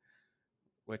record,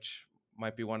 which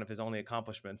might be one of his only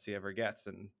accomplishments he ever gets,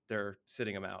 and they're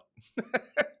sitting him out.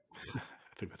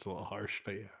 I think that's a little harsh,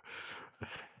 but yeah.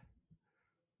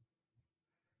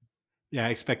 Yeah, I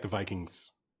expect the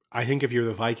Vikings. I think if you're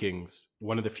the Vikings,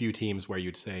 one of the few teams where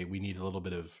you'd say we need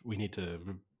to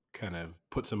kind of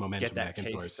put some Get momentum that back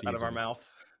into our taste out of our season. mouth.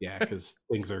 Yeah, because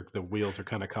the wheels are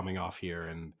kind of coming off here.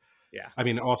 And Yeah. I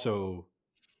mean, also,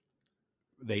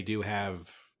 they do have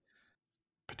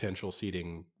potential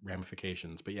seeding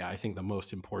ramifications. But yeah, I think the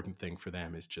most important thing for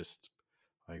them is just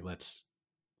like, let's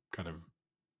kind of,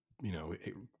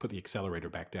 put the accelerator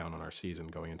back down on our season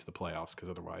going into the playoffs, because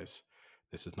otherwise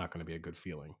this is not going to be a good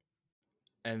feeling.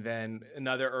 And then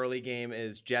another early game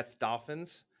is Jets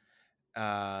Dolphins.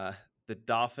 The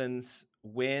Dolphins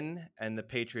win and the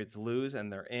Patriots lose,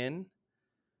 and they're in.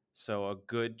 So a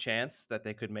good chance that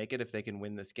they could make it if they can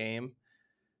win this game.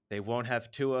 They won't have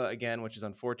Tua again, which is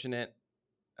unfortunate.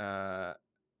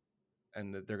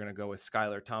 And they're going to go with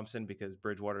Skylar Thompson because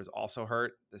Bridgewater is also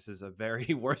hurt. This is a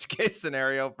very worst case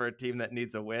scenario for a team that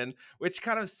needs a win, which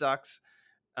kind of sucks.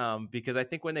 Because I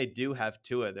think when they do have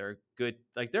Tua, they're good.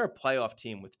 Like, they're a playoff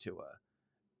team with Tua,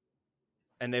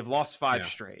 and they've lost 5 Yeah.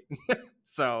 straight.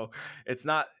 So it's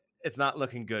not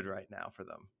looking good right now for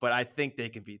them. But I think they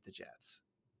can beat the Jets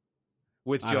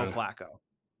with I Joe don't know. Flacco.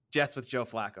 Jets with Joe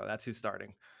Flacco. That's who's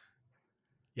starting.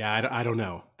 Yeah, I don't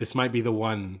know. This might be the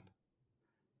one.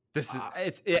 This is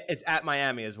it's at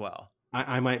Miami as well.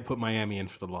 I might put Miami in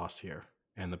for the loss here,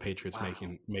 and the Patriots Wow.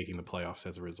 making the playoffs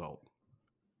as a result.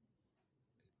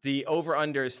 The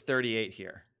over-under is 38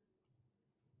 here.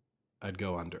 I'd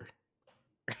go under.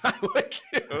 I would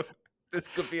too. This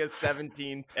could be a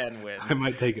 17-10 win. I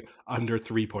might take under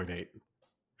 3.8.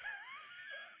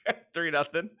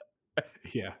 3-0.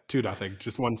 Yeah, 2-0.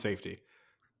 Just one safety.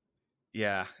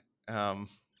 Yeah. Yeah,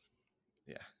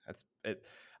 that's it.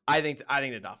 I think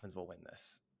the Dolphins will win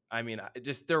this. I mean,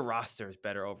 just their roster is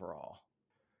better overall.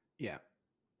 Yeah.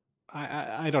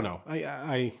 I don't know.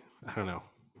 I don't know.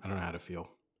 I don't know how to feel.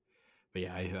 But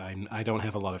yeah, I don't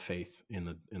have a lot of faith in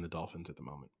the Dolphins at the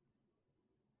moment.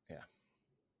 Yeah.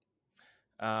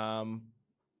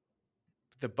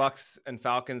 The Bucks and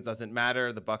Falcons doesn't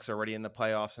matter. The Bucks are already in the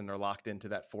playoffs and they're locked into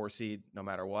that 4 seed no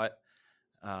matter what.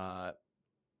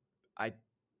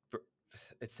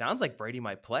 It sounds like Brady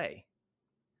might play.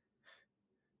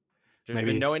 There's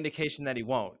been no indication that he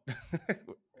won't.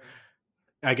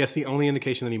 I guess the only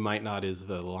indication that he might not is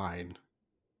the line,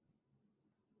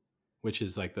 which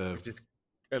is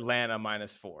Atlanta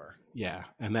 -4. Yeah,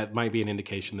 and that might be an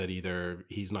indication that either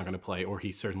he's not going to play or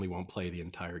he certainly won't play the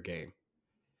entire game.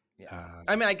 Yeah.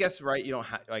 I mean, I guess, right, you don't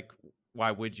have, like,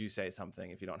 why would you say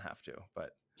something if you don't have to?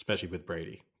 But especially with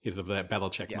Brady, he's of that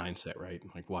Belichick mindset, right?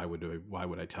 Like, why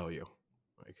would I tell you?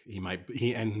 Like,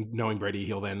 and knowing Brady,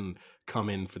 he'll then come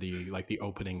in for the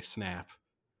opening snap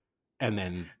and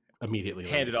then immediately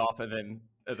hand leave. it off and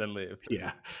then leave.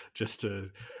 Yeah, just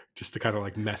to kind of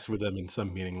like mess with them in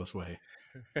some meaningless way.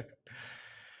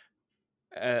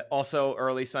 Also,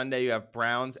 early Sunday, you have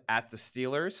Browns at the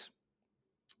Steelers.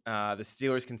 The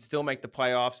Steelers can still make the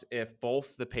playoffs if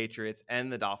both the Patriots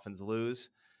and the Dolphins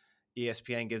lose.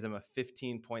 ESPN gives them a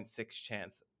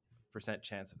 15.6%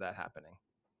 chance of that happening.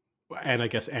 And I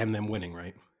guess and them winning,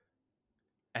 right?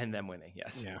 And them winning,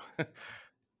 yes. Yeah.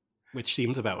 Which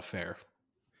seems about fair.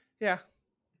 Yeah.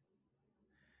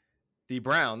 The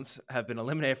Browns have been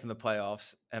eliminated from the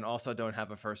playoffs and also don't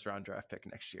have a first-round draft pick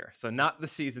next year. So not the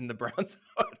season the Browns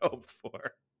would hope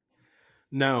for.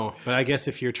 No, but I guess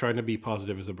if you're trying to be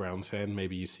positive as a Browns fan,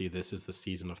 maybe you see this as the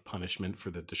season of punishment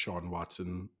for the Deshaun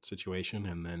Watson situation,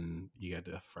 and then you get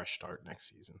a fresh start next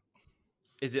season.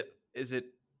 Is it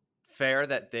fair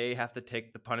that they have to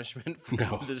take the punishment for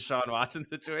No. the Deshaun Watson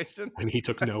situation? And he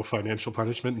took no financial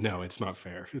punishment? No, it's not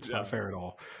fair. It's not No. fair at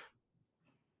all.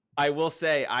 I will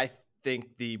say I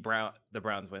think the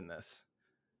Browns win this.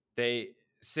 They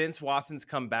since Watson's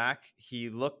come back, he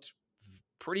looked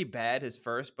pretty bad his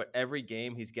first, but every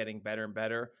game he's getting better and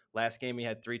better. Last game he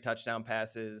had 3 touchdown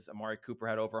passes. Amari Cooper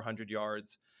had over 100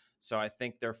 yards. So I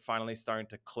think they're finally starting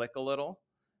to click a little.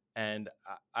 And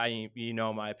you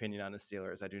know my opinion on the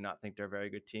Steelers. I do not think they're a very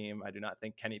good team. I do not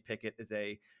think Kenny Pickett is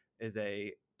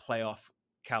a playoff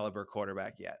caliber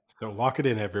quarterback yet. So lock it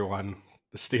in, everyone.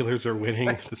 The Steelers are winning.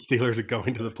 The Steelers are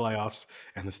going to the playoffs,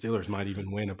 and the Steelers might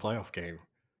even win a playoff game.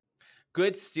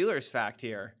 Good Steelers fact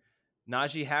here.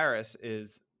 Najee Harris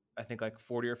is, I think, like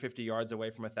 40 or 50 yards away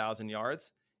from 1,000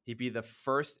 yards. He'd be the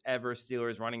first ever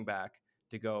Steelers running back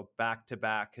to go back to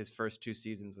back his first 2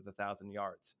 seasons with 1,000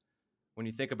 yards. When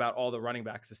you think about all the running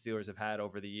backs the Steelers have had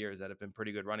over the years that have been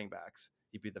pretty good running backs,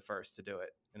 he'd be the first to do it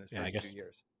in his first 2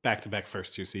 years. Back-to-back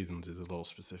first 2 seasons is a little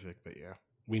specific, but yeah,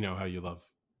 we know how you love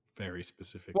very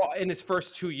specific. Well, in his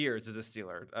first 2 years as a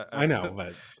Steeler. I know,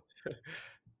 but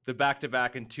the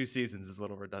back-to-back in 2 seasons is a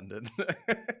little redundant.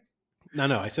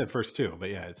 No, I said first 2, but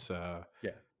yeah, it's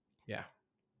yeah.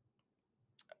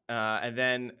 And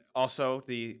then also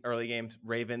the early games,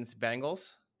 Ravens,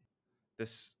 Bengals.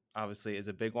 This obviously is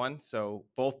a big one. So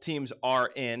both teams are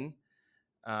in,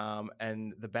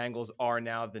 and the Bengals are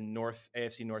now the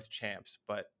AFC North champs.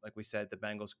 But like we said, the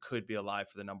Bengals could be alive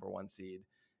for the number 1 seed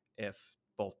if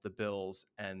both the Bills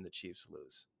and the Chiefs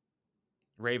lose.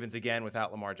 Ravens again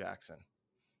without Lamar Jackson.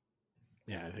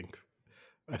 Yeah, I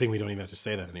think we don't even have to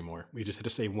say that anymore. We just have to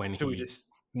say when he plays.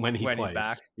 He's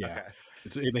back. Yeah,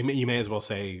 okay. You may as well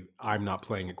say I'm not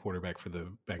playing a quarterback for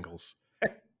the Bengals,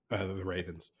 the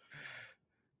Ravens.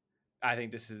 I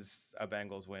think this is a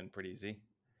Bengals win pretty easy.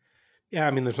 Yeah,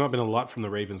 I mean, there's not been a lot from the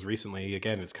Ravens recently.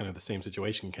 Again, it's kind of the same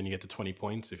situation. Can you get to 20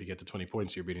 points? If you get to 20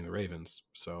 points, you're beating the Ravens.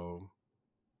 So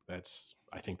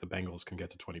I think the Bengals can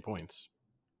get to 20 points.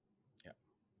 Yeah.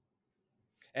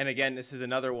 And again, this is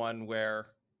another one where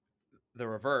the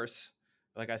reverse,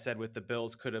 like I said, with the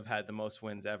Bills could have had the most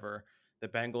wins ever. The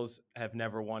Bengals have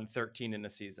never won 13 in a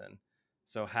season.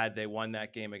 So had they won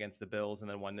that game against the Bills and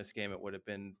then won this game, it would have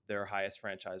been their highest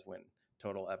franchise win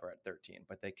total ever at 13.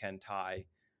 But they can tie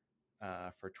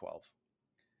for 12.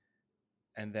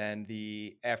 And then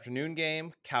the afternoon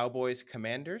game, Cowboys,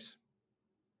 Commanders.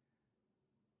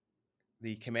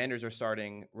 The Commanders are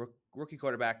starting rookie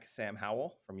quarterback Sam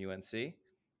Howell from UNC.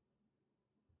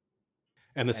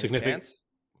 And the significance,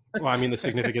 well, I mean, the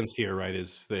significance here, right,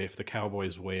 is that if the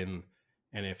Cowboys win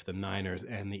and if the Niners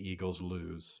and the Eagles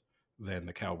lose, then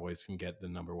the Cowboys can get the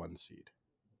number 1 seed.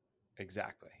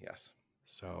 Exactly. Yes.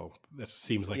 So that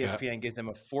seems like ESPN gives them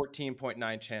a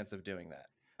 14.9 chance of doing that.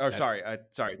 Oh, sorry.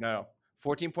 No.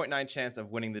 14.9 chance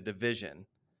of winning the division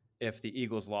if the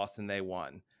Eagles lost and they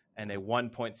won, and a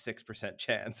 1.6%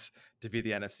 chance to be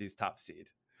the NFC's top seed.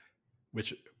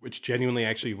 Which genuinely,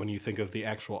 actually, when you think of the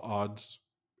actual odds,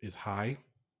 is high.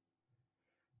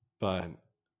 But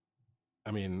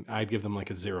I mean, I'd give them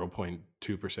like a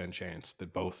 0.2% chance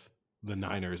that both the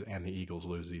Niners and the Eagles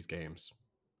lose these games.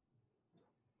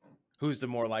 Who's the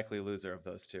more likely loser of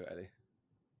those two, Eddie?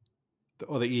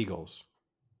 The Eagles.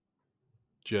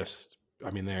 They're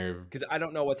because I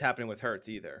don't know what's happening with Hurts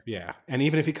either. Yeah, and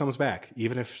even if he comes back,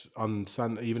 even if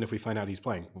we find out he's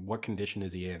playing, what condition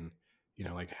is he in?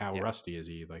 Like how rusty is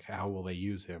he? Like how will they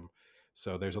use him?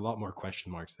 So there's a lot more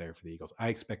question marks there for the Eagles. I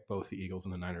expect both the Eagles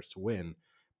and the Niners to win,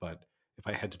 but if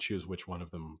I had to choose which one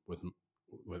of them would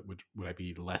I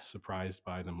be less surprised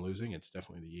by them losing, it's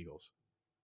definitely the Eagles.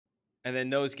 And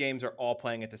then those games are all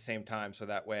playing at the same time, so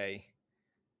that way,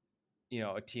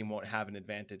 a team won't have an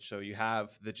advantage. So you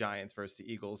have the Giants versus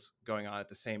the Eagles going on at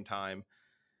the same time.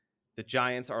 The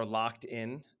Giants are locked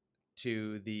in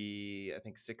to the, I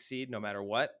think, 6th seed, no matter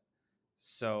what.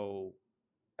 So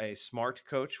a smart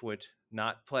coach would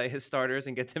not play his starters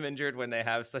and get them injured when they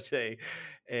have such a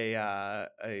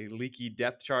leaky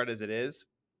depth chart as it is.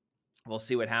 We'll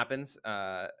see what happens.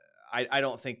 I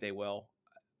don't think they will.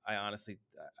 I honestly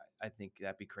think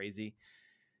that'd be crazy.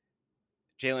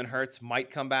 Jalen Hurts might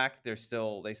come back. They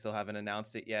still haven't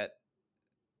announced it yet.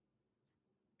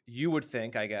 You would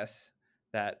think, I guess,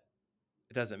 that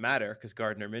it doesn't matter because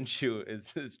Gardner Minshew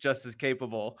is just as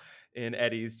capable in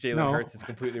Eddie's. Jalen Hurts is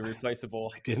completely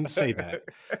replaceable. I didn't say that.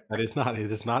 It is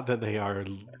not that they are a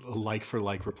like for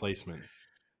like replacement.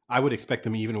 I would expect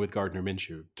them, even with Gardner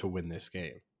Minshew, to win this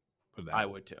game. I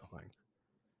would too.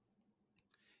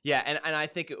 Yeah, and I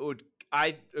think it would.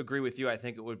 I agree with you. I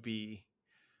think it would be.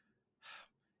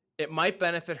 it might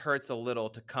benefit Hurts a little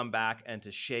to come back and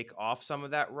to shake off some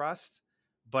of that rust,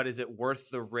 but is it worth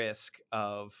the risk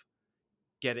of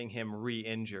getting him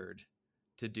re-injured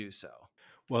to do so?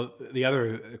 Well, the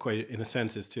other equation, in a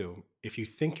sense, is too, if you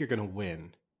think you're going to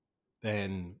win,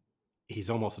 then he's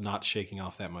almost not shaking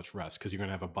off that much rust because you're going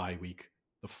to have a bye week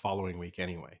the following week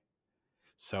anyway.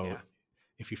 So Yeah.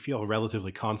 if you feel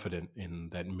relatively confident in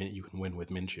that you can win with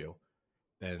Minshew,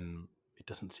 then it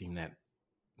doesn't seem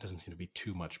to be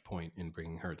too much point in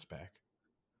bringing Hurts back.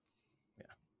 Yeah.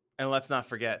 And let's not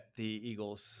forget the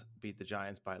Eagles beat the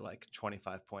Giants by like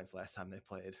 25 points last time they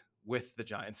played with the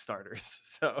Giants starters.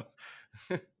 So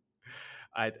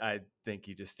I think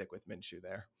you just stick with Minshew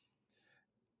there.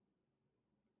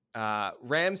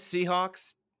 Rams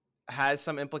Seahawks has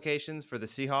some implications for the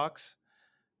Seahawks.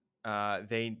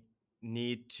 They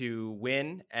need to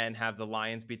win and have the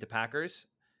Lions beat the Packers.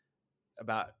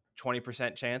 About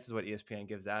 20% chance is what ESPN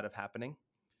gives that of happening.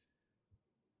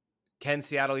 Can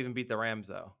Seattle even beat the Rams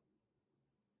though?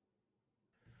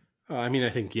 I mean, I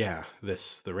think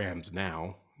the Rams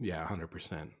now,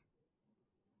 100%.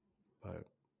 But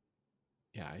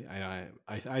yeah,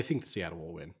 I think Seattle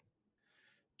will win.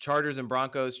 Chargers and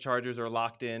Broncos. Chargers are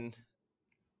locked in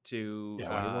to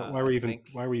Yeah, why I think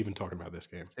why are we even talking about this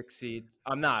game? 6 seed.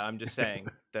 I'm not. I'm just saying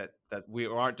that we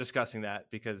aren't discussing that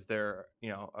because they're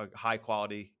a high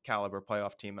quality caliber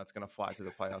playoff team that's going to fly through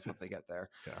the playoffs once they get there.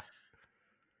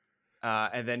 Yeah.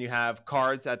 And then you have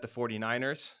Cards at the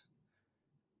 49ers.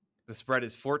 The spread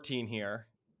is 14 here.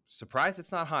 Surprised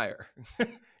it's not higher.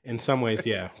 In some ways,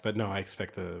 yeah, but no, I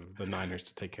expect the Niners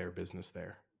to take care of business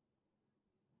there.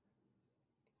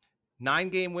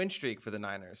 9-game win streak for the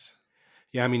Niners.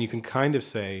 Yeah, I mean, you can kind of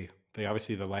say they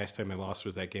obviously the last time they lost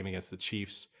was that game against the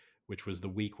Chiefs, which was the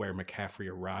week where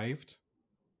McCaffrey arrived,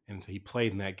 and he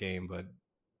played in that game, but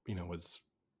was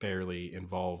barely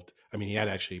involved. I mean,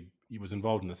 he was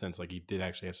involved in the sense like he did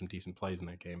actually have some decent plays in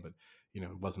that game, but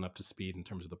wasn't up to speed in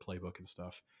terms of the playbook and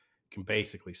stuff. You can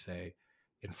basically say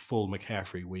in full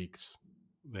McCaffrey weeks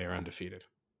they are undefeated.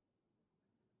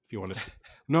 If you want to,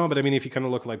 no, but I mean, if you kind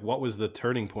of look like what was the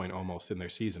turning point almost in their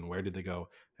season, where did they go?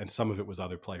 And some of it was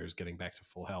other players getting back to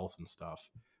full health and stuff.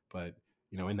 But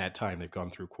in that time, they've gone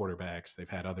through quarterbacks, they've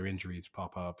had other injuries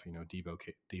pop up.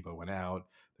 Debo went out.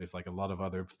 There's like a lot of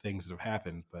other things that have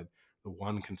happened, but the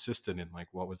one consistent in like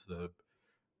what was the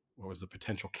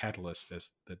potential catalyst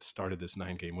that started this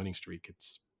 9-game winning streak?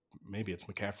 Maybe it's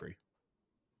McCaffrey.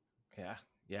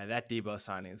 Yeah, that Debo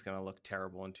signing is going to look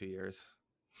terrible in 2 years.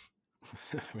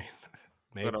 I mean,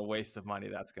 maybe. What a waste of money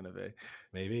that's going to be.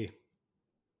 Maybe.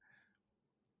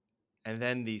 And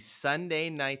then the Sunday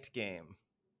night game,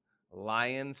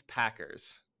 Lions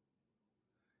Packers.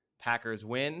 Packers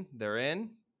win, they're in.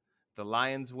 The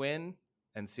Lions win,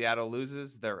 and Seattle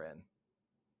loses, they're in.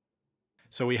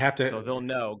 So we have to. So they'll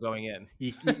know going in.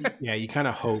 You kind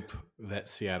of hope that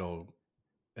Seattle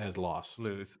has lost,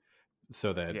 Lose,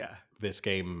 so that this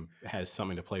game has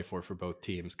something to play for both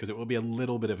teams, because it will be a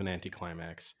little bit of an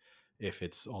anticlimax if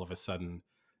it's all of a sudden.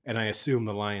 And I assume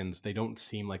the Lions, they don't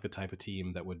seem like the type of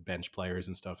team that would bench players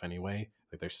and stuff anyway.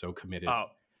 Like they're so committed. Oh,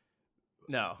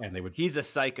 no. And they would. He's a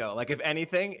psycho. Like if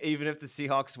anything, even if the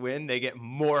Seahawks win, they get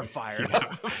more fired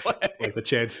up to play. Like the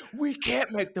chance. We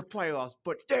can't make the playoffs,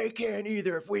 but they can't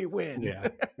either if we win. Yeah.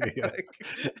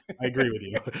 I agree with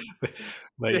you.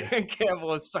 But Dan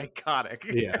Campbell is psychotic.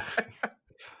 Yeah.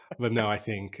 But no, I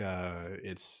think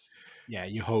it's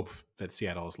you hope that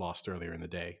Seattle has lost earlier in the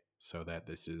day so that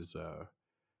this is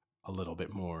a little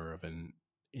bit more of an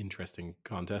interesting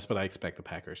contest. But I expect the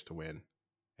Packers to win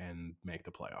and make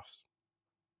the playoffs.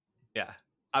 Yeah,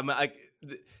 I'm like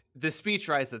the speech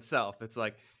writes itself. It's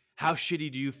like, how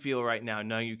shitty do you feel right now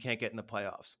knowing you can't get in the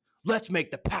playoffs? Let's make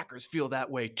the Packers feel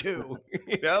that way too.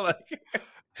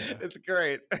 It's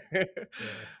great.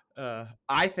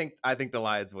 I think the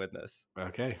Lions win this.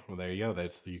 Okay, well there you go.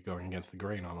 That's you going against the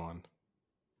grain on one.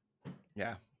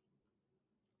 Yeah.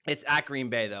 It's at Green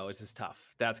Bay though. It's just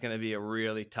tough. That's going to be a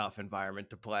really tough environment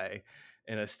to play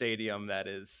in a stadium that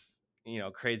is,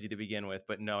 crazy to begin with,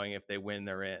 but knowing if they win,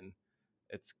 they're in.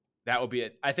 That would be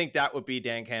it. I think that would be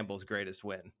Dan Campbell's greatest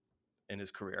win in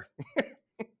his career.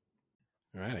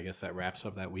 All right, I guess that wraps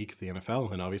up that week of the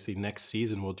NFL. And obviously next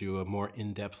season we'll do a more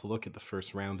in-depth look at the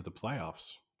first round of the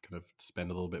playoffs. Kind of spend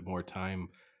a little bit more time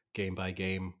game by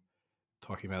game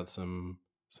talking about some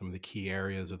of the key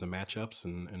areas of the matchups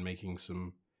and making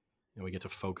some, we get to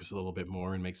focus a little bit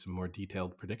more and make some more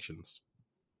detailed predictions.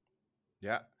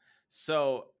 Yeah.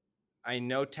 So I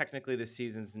know technically the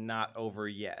season's not over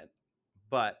yet,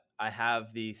 but I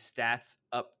have the stats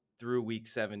up through week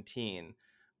 17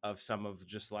 of some of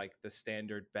just like the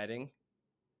standard betting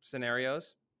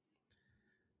scenarios.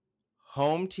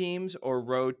 Home teams or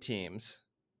road teams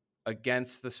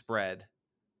against the spread,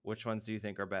 which ones do you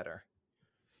think are better?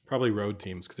 Probably road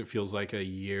teams because it feels like a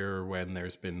year when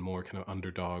there's been more kind of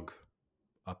underdog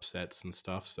upsets and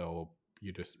stuff. So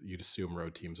you'd assume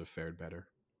road teams have fared better.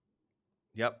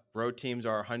 Yep, road teams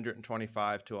are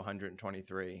 125 to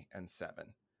 123 and 7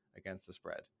 against the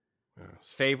spread.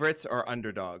 Favorites are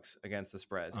underdogs against the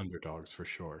spread. Underdogs for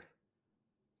sure.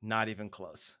 Not even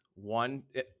close.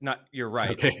 You're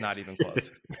right. Okay. It's not even close.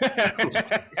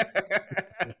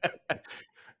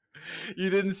 You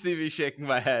didn't see me shaking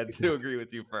my head to agree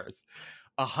with you first.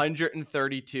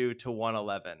 132 to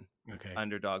 111. Okay.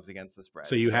 Underdogs against the spread.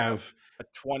 So you have a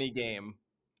 20 game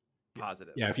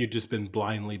positive. Yeah, if you've just been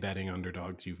blindly betting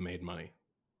underdogs, you've made money.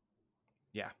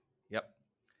 Yeah. Yep.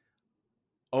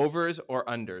 Overs or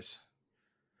unders?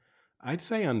 I'd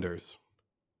say unders.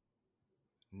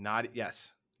 Not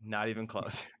even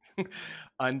close.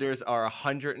 Unders are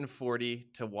 140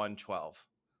 to 112.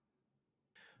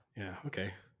 Yeah,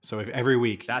 okay. So if every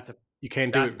week you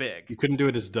can't do it, big. You couldn't do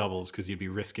it as doubles because you'd be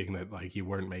risking that like you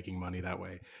weren't making money that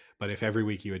way. But if every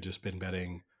week you had just been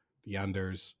betting the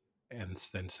unders and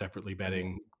then separately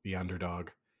betting the underdog,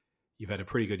 you've had a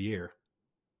pretty good year.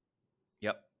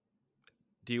 Yep.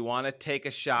 Do you want to take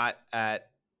a shot at?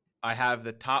 I have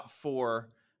the top 4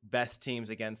 best teams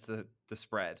against the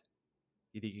spread.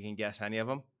 You think you can guess any of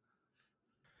them?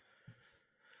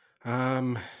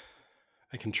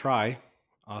 I can try.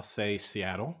 I'll say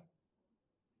Seattle.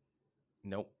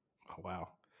 Nope. Oh wow.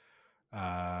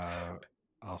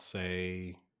 I'll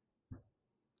say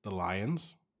the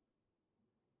Lions.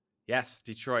 Yes,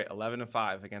 Detroit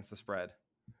 11-5 against the spread.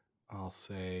 I'll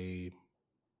say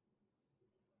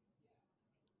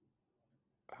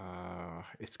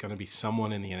it's going to be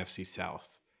someone in the NFC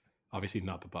South. Obviously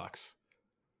not the Bucks.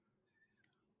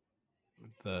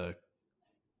 The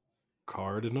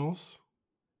Cardinals?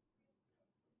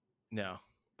 No.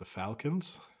 The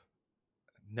Falcons?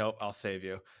 Nope, I'll save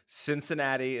you.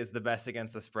 Cincinnati is the best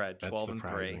against the spread,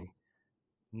 12-3.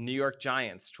 New York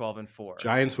Giants, 12-4.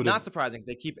 Giants would not surprising because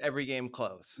they keep every game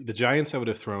close. The Giants I would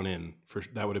have thrown in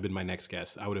that would have been my next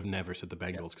guess. I would have never said the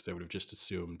Bengals because I would have just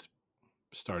assumed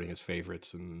starting as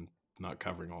favorites and not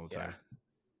covering all the time.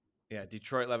 Yeah,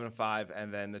 Detroit 11-5,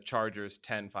 and then the Chargers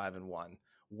 10-5-1.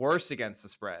 Worse against the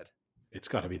spread. It's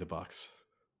got to be the Bucks.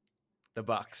 The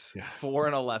Bucks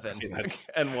 4-11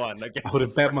 and 1. I would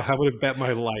have bet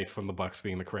my life on the Bucks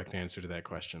being the correct answer to that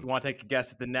question. You want to take a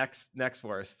guess at the next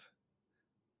worst?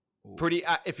 Ooh. Pretty.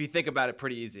 If you think about it,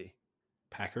 pretty easy.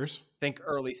 Packers. Think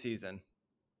early season.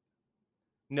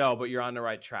 No, but you're on the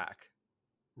right track.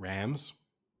 Rams.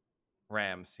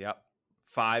 Yep.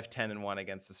 5-10-1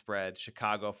 against the spread.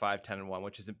 Chicago 5-10-1,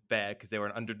 which isn't bad because they were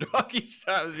an underdog each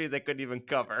time. They couldn't even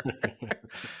cover.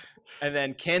 And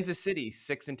then Kansas City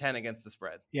 6-10 against the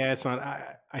spread. Yeah, it's not.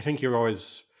 I think you're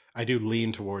always. I do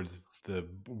lean towards the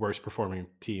worst performing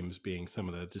teams being some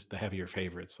of the heavier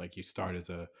favorites. Like you start as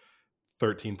a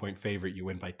 13-point favorite, you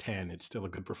win by 10. It's still a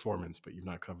good performance, but you've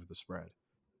not covered the spread.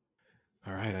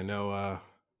 All right, I know.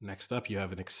 Next up, you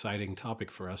have an exciting topic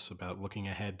for us about looking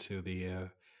ahead to the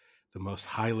most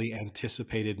highly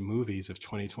anticipated movies of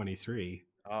 2023.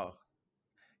 Oh,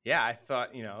 yeah. I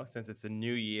thought, since it's a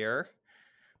new year,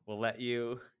 we'll let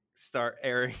you start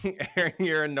airing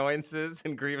your annoyances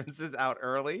and grievances out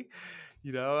early.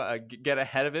 Get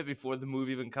ahead of it before the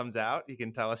movie even comes out. You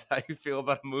can tell us how you feel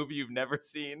about a movie you've never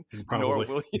seen, nor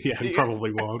will you see it.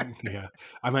 Probably won't. Yeah,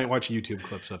 I might watch YouTube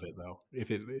clips of it though. If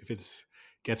it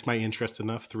gets my interest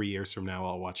enough, 3 years from now,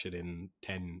 I'll watch it in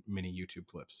 10 mini YouTube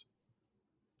clips.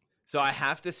 So I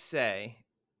have to say,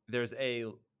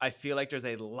 I feel like there's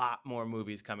a lot more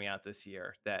movies coming out this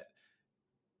year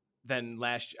than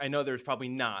last year. I know there's probably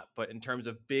not, but in terms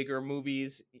of bigger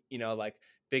movies, like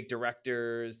big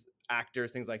directors,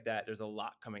 actors, things like that, there's a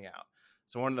lot coming out.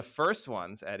 So one of the first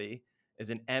ones, Eddie, is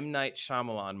an M. Night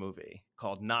Shyamalan movie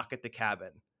called Knock at the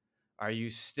Cabin. Are you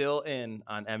still in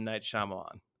on M. Night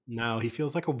Shyamalan? No, he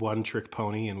feels like a one-trick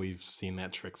pony, and we've seen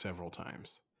that trick several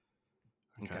times.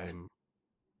 Okay.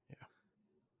 Yeah.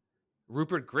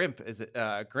 Rupert Grint is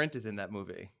in that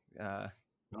movie.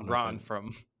 Ron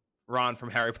from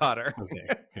Harry Potter. Okay.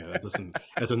 Yeah, that doesn't.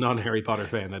 As a non-Harry Potter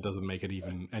fan, that doesn't make it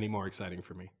even any more exciting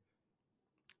for me.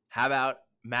 How about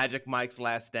Magic Mike's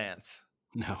Last Dance?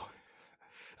 No,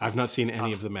 I've not seen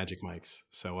any of the Magic Mikes,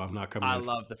 so I'm not coming. I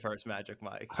love the first Magic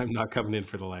Mike. I'm not coming in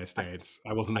for the Last Dance.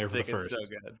 I wasn't there for the first. It's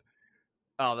so good.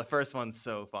 Oh, the first one's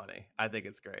so funny. I think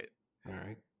it's great. All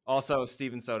right. Also,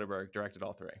 Steven Soderbergh directed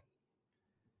all 3.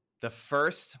 The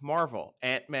first Marvel,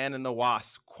 Ant-Man and the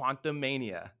Wasp,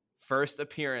 Quantumania, first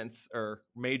appearance or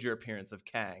major appearance of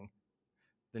Kang,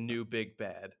 the new big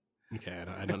bad. Okay,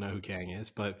 I don't know who Kang is,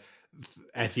 but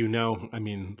as you know, I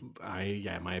mean,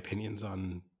 my opinions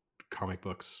on comic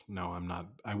books. No, I'm not.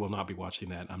 I will not be watching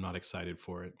that. I'm not excited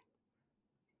for it.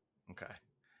 Okay.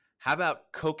 How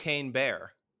about Cocaine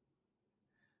Bear?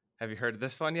 Have you heard of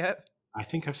this one yet? I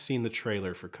think I've seen the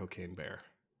trailer for Cocaine Bear.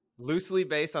 Loosely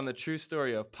based on the true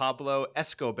story of Pablo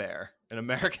Escobar, an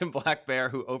American black bear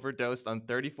who overdosed on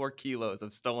 34 kilos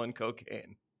of stolen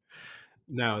cocaine.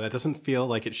 No, that doesn't feel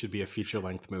like it should be a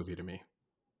feature-length movie to me.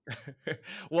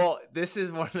 Well, this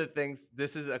is one of the things.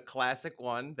 This is a classic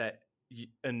one that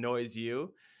annoys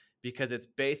you because it's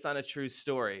based on a true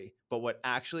story. But what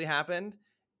actually happened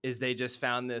is they just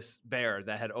found this bear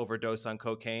that had overdosed on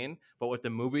cocaine. But what the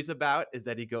movie's about is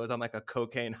that he goes on like a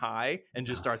cocaine high and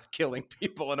just starts killing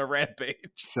people in a rampage.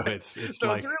 So it's So it's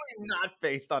like really not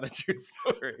based on a true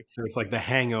story. The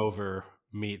Hangover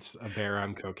meets a bear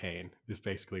on cocaine is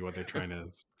basically what they're trying to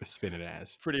spin it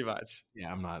as. Pretty much.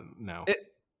 Yeah, I'm not. No, It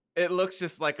it looks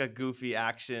just like a goofy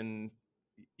action,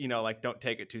 like don't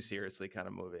take it too seriously kind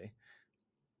of movie.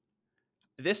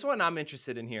 This one I'm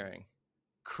interested in hearing.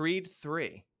 Creed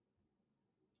 3.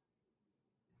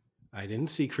 I didn't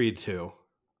see Creed 2.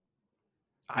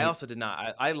 I I also did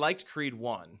not. I liked Creed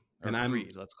 1 or and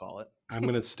Creed, let's call it. I'm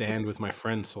going to stand with my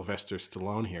friend Sylvester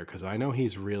Stallone here because I know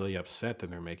he's really upset that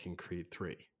they're making Creed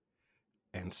 3.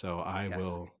 And so I Yes,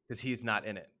 will. because he's not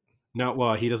in it. No,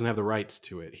 well, he doesn't have the rights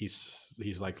to it. He's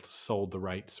like sold the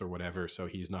rights or whatever, so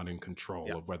he's not in control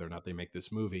Yeah. of whether or not they make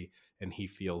this movie, and he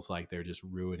feels like they're just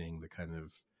ruining the kind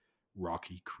of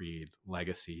Rocky Creed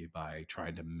legacy by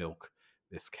trying to milk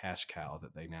this cash cow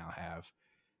that they now have.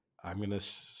 I'm going to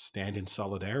stand in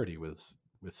solidarity with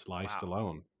Sly Wow.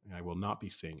 Stallone. I will not be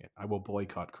seeing it. I will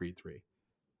boycott Creed 3.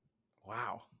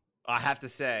 Wow. I have to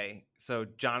say, so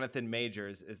Jonathan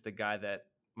Majors is the guy that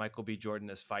Michael B. Jordan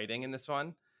is fighting in this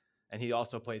one. And he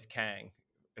also plays Kang,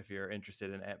 if you're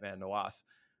interested in Ant-Man and the Wasp.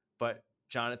 But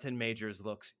Jonathan Majors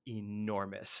looks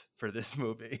enormous for this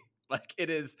movie. Like it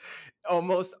is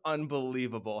almost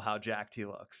unbelievable how jacked he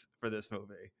looks for this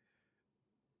movie.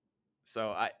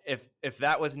 So if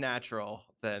that was natural,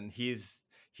 then he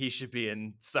should be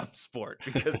in some sport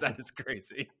because that is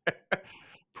crazy.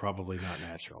 Probably not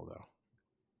natural though.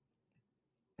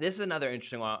 This is another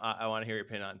interesting one I want to hear your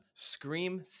opinion on.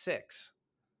 Scream 6.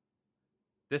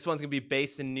 This one's gonna be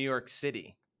based in New York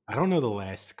City. I don't know the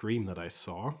last Scream that I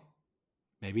saw.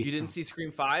 Maybe You didn't see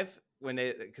Scream 5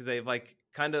 because they've like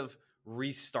kind of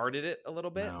restarted it a little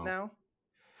bit no. now.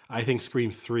 I think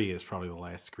Scream 3 is probably the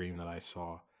last Scream that I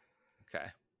saw. Okay.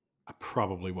 I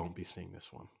probably won't be seeing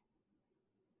this one.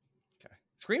 Okay.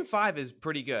 Scream 5 is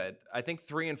pretty good. I think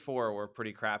 3 and 4 were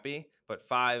pretty crappy, but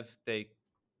 5 they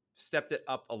stepped it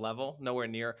up a level, nowhere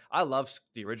near. I love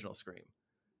the original Scream.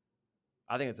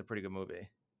 I think it's a pretty good movie.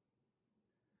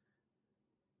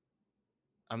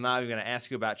 I'm not even going to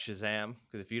ask you about Shazam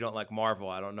because if you don't like Marvel,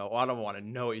 I don't know. I don't want to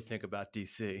know what you think about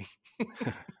DC.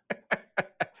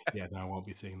 Yeah, no, I won't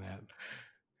be seeing that.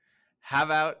 How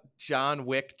about John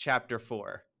Wick Chapter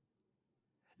 4?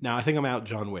 Now, I think I'm out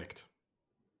John Wick.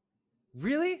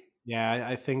 Really? Yeah,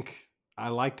 I think I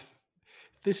liked.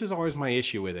 This is always my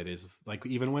issue with it is like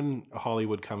even when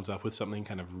Hollywood comes up with something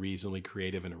kind of reasonably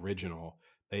creative and original,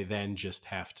 they then just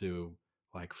have to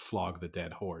like flog the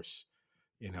dead horse,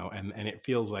 and it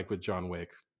feels like with John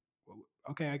Wick,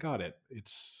 okay, I got it.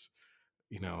 It's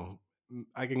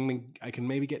I can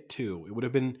maybe get two. It would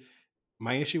have been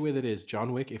my issue with it is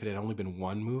John Wick. If it had only been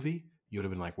one movie, you would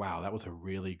have been like, wow, that was a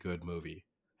really good movie.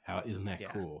 How isn't that Yeah.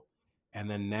 cool? And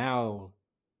then now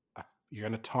you're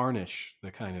going to tarnish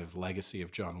the kind of legacy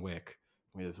of John Wick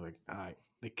with like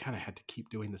they kind of had to keep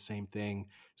doing the same thing.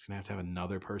 He's going to have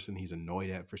another person he's annoyed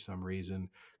at for some reason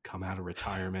come out of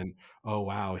retirement. Oh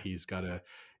wow, he's got a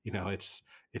it's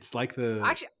like the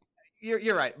Actually,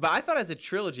 you're right. But I thought as a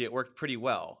trilogy, it worked pretty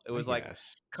well. It I was like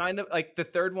guess kind of like the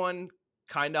third one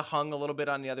kind of hung a little bit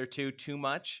on the other two too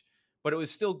much, but it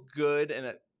was still good and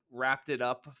it wrapped it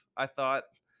up. I thought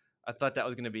that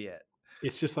was going to be it.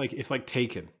 it's like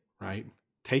Taken, right?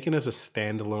 Taken as a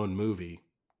standalone movie.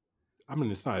 I mean,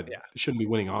 it Yeah. shouldn't be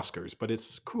winning Oscars, but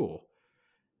it's cool.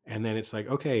 And then it's like,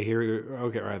 okay, all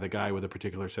right, the guy with a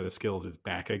particular set of skills is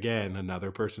back again.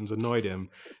 Another person's annoyed him.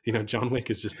 John Wick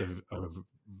is just a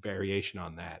variation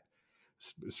on that.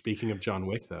 Speaking of John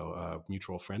Wick, though, a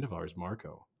mutual friend of ours,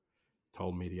 Marco,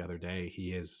 told me the other day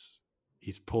he's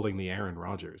pulling the Aaron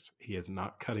Rodgers. He is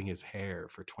not cutting his hair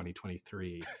for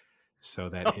 2023 so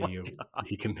that Oh my God.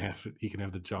 he can have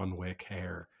the John Wick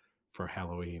hair for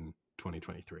Halloween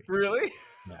 2023. Really?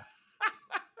 Yeah.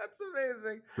 That's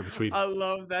amazing. So between I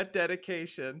love that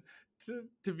dedication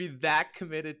to be that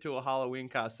committed to a Halloween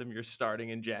costume you're starting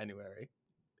in January.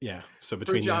 Yeah. So for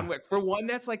between John Wick, for one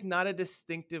that's like not a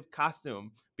distinctive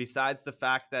costume. Besides the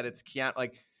fact that it's Keanu,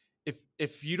 like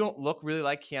if you don't look really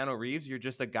like Keanu Reeves, you're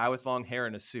just a guy with long hair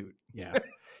in a suit. yeah,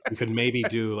 you could maybe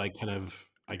do like kind of,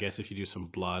 I guess if you do some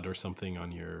blood or something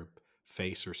on your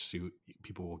face or suit,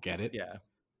 people will get it. Yeah,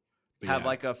 But have yeah,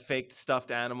 like a faked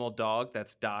stuffed animal dog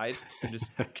that's died and just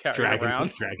carry it dragging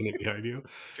around, dragging it behind you.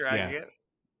 dragging Yeah, it.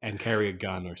 and carry a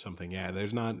gun or something. Yeah,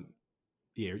 there's not.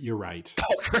 Yeah, you're right.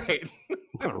 Oh, great!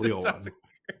 Not a This real sounds.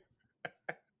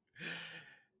 one.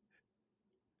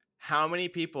 How many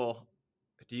people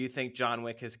do you think John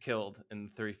Wick has killed in the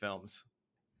 3 films?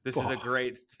 This is a Oh,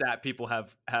 great stat people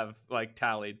have like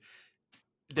tallied.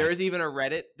 There like is even a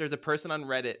Reddit. There's a person on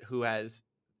Reddit who has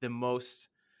the most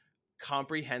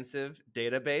comprehensive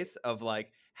database of like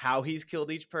how he's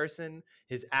killed each person,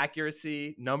 his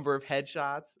accuracy, number of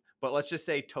headshots. But let's just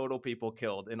say total people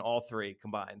killed in all 3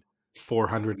 combined,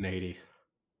 480.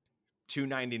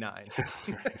 299,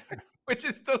 which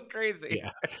is still crazy.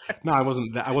 Yeah. No, I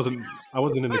wasn't. I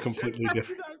wasn't in a completely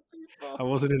different. 299 people. I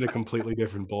wasn't in a completely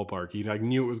different ballpark. I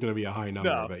knew it was going to be a high number,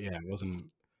 No. but yeah, it wasn't.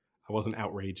 I wasn't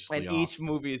outrageously And off. each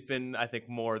movie has been, I think,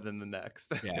 more than the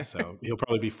next. Yeah, so he'll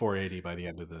probably be 480 by the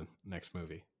end of the next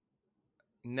movie.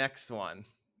 Next one.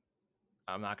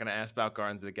 I'm not going to ask about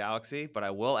Guardians of the Galaxy, but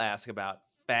I will ask about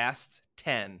Fast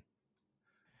 10.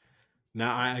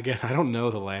 Now, I don't know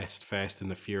the last Fast and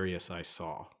the Furious I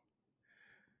saw.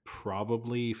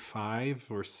 Probably 5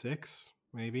 or 6,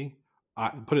 maybe. I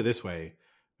put it this way: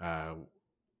 uh,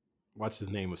 what's his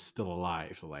name was still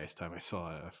alive the last time I saw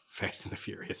a Fast and the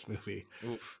Furious movie.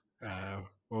 Oof.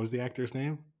 What was the actor's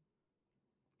name?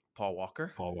 Paul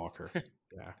Walker. Paul Walker.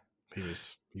 Yeah, he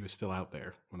was still out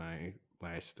there when I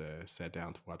last sat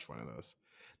down to watch one of those.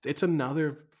 It's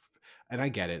another, and I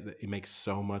get it. It makes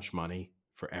so much money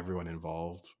for everyone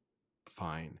involved.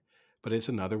 Fine, but it's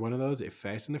another one of those. If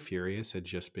Fast and the Furious had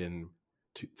just been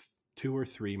two or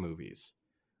three movies,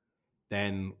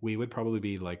 then we would probably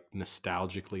be like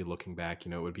nostalgically looking back.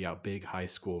 It would be a big high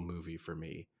school movie for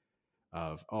me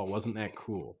of, oh, wasn't that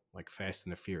cool? Like Fast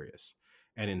and the Furious.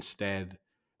 And instead,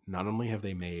 not only have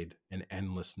they made an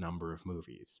endless number of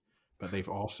movies, but they've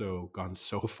also gone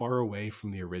so far away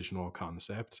from the original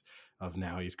concept of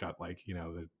now he's got like,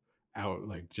 the out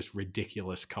like just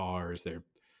ridiculous cars. They're,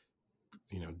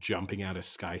 jumping out of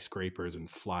skyscrapers and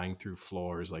flying through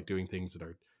floors, like doing things that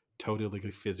are totally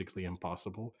physically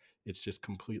impossible. It's just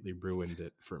completely ruined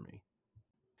it for me.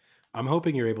 I'm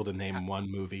hoping you're able to name one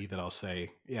movie that I'll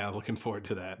say, yeah, looking forward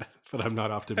to that, but I'm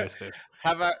not optimistic.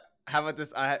 How about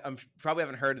this? I'm probably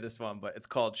haven't heard of this one, but it's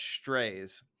called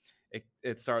Strays.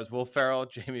 It stars Will Ferrell,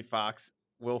 Jamie Foxx,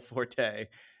 Will Forte,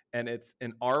 and it's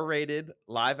an R-rated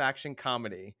live-action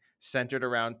comedy centered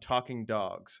around talking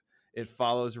dogs. It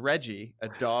follows Reggie, a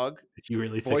dog You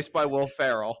really think voiced by Will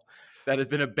Ferrell, that has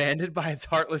been abandoned by its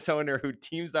heartless owner, who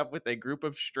teams up with a group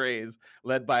of strays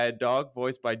led by a dog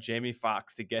voiced by Jamie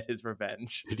Foxx to get his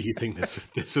revenge. did you think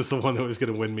this was the one that was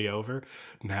going to win me over?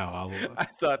 Now I'll I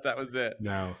thought that was it.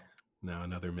 no,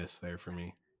 another miss there for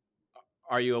me.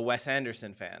 Are you a Wes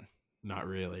Anderson fan? Not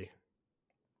really.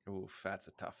 Oof, that's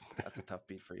a tough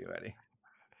beat for you, Eddie.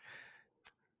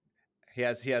 He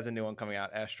has a new one coming out,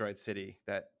 Asteroid City,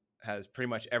 that has pretty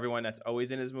much everyone that's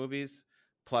always in his movies,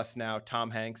 plus now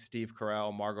Tom Hanks, Steve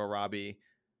Carell, Margot Robbie,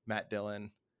 Matt Dillon,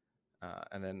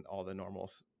 and then all the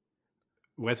normals.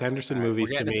 Wes Anderson All right, we're movies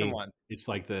to getting to some me, ones. it's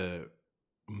like the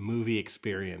movie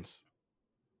experience,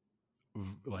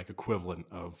 like equivalent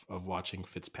of watching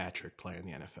Fitzpatrick play in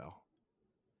the NFL.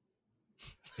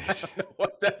 I don't know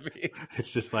what that means.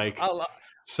 It's just like I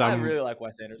some really like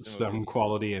Wes Anderson movies.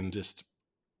 quality and just,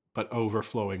 but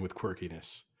overflowing with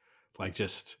quirkiness. Like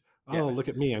just, Yeah. oh, look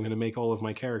at me, I'm going to make all of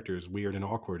my characters weird and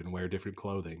awkward and wear different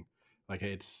clothing. Like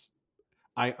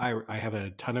I have a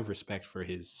ton of respect for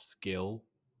his skill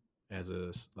as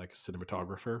a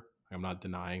cinematographer. I'm not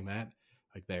denying that.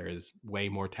 Like there is way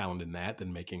more talent in that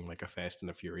than making like a Fast and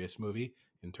the Furious movie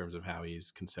in terms of how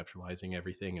he's conceptualizing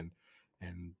everything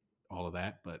and all of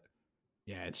that. But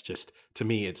yeah, it's just, to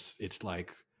me, it's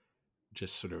like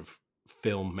just sort of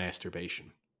film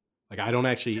masturbation. Like I don't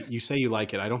actually, you say you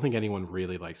like it. I don't think anyone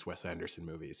really likes Wes Anderson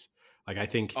movies. Like I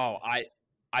think, Oh,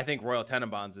 I think Royal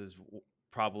Tenenbaums is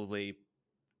probably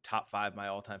top 5 my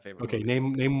all-time favorite okay,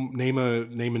 movies.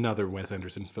 name another Wes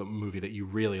Anderson film movie that you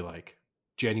really like,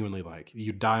 genuinely like.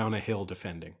 You die on a hill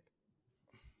defending.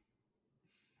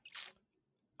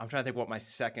 I'm trying to think what my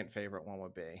second favorite one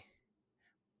would be.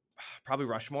 Probably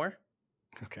Rushmore.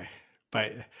 Okay,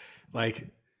 but like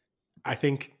I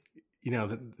think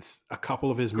a couple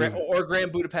of his movies. Or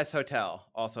Grand Budapest Hotel,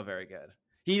 also very good.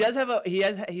 he does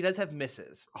have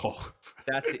misses. Oh,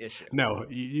 That's the issue. no,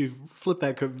 you flip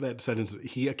that sentence.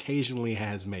 He occasionally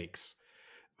has makes.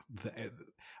 The-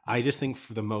 I just think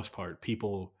for the most part,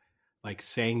 people like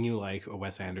saying you like a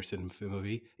Wes Anderson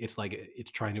movie. It's like it's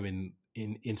trying to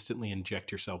instantly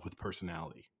inject yourself with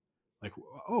personality. Like,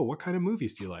 oh, what kind of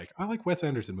movies do you like? I like Wes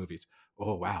Anderson movies.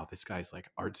 Oh, wow, this guy's like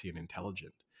artsy and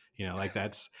intelligent. Like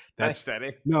that's Thanks,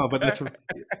 Eddie. no, but that's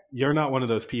you're not one of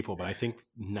those people. But I think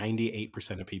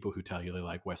 98% of people who tell you they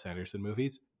like Wes Anderson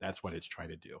movies, that's what it's trying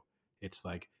to do. It's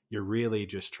like you're really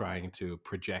just trying to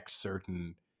project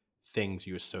certain things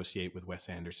you associate with Wes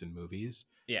Anderson movies.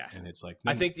 Yeah. And it's like,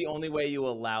 I no, think the only way you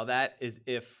allow that is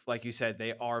if, like you said,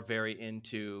 they are very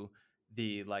into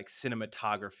the like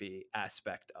cinematography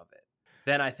aspect of it.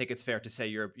 Then I think it's fair to say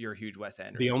you're a huge Wes the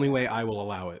Anderson only fan. way I will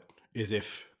allow it is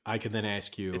if I can then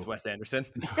ask It's you. Wes Anderson.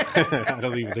 I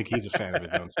don't even think he's a fan of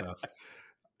his own stuff.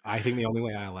 I think the only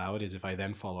way I allow it is if I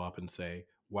then follow up and say,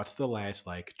 "What's the last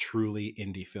like truly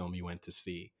indie film you went to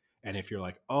see?" And if you're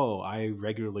like, "Oh, I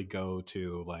regularly go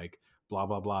to like blah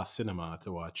blah blah cinema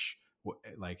to watch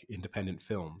like independent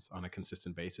films on a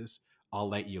consistent basis," I'll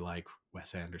let you like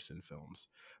Wes Anderson films.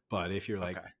 But if you're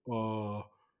like, Okay. "Oh,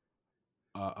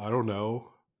 I don't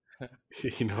know,"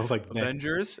 like that,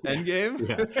 Avengers yeah, Endgame.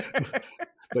 yeah.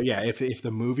 But yeah, if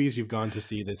the movies you've gone to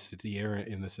see this year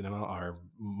in the cinema are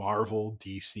Marvel,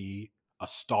 DC, a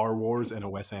Star Wars, and a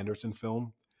Wes Anderson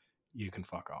film, you can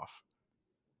fuck off.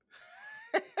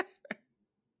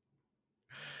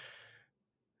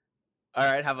 All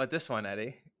right, how about this one,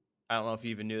 Eddie? I don't know if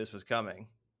you even knew this was coming.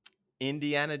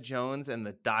 Indiana Jones and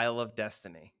the Dial of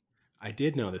Destiny. I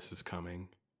did know this is coming.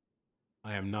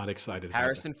 I am not excited about it.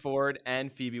 Harrison Ford and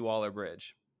Phoebe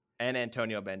Waller-Bridge and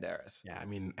Antonio Banderas. Yeah, I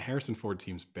mean, Harrison Ford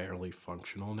seems barely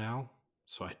functional now,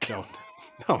 so I don't.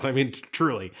 No, I mean,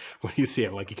 truly, when you see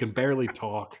him, like he can barely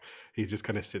talk. He just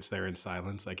kind of sits there in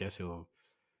silence. I guess he'll,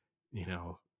 you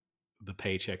know, the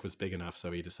paycheck was big enough,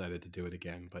 so he decided to do it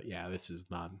again. But yeah, this is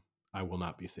not. I will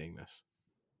not be seeing this.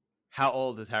 How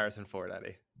old is Harrison Ford,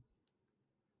 Eddie?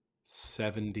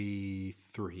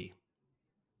 73.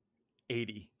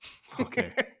 80.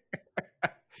 Okay.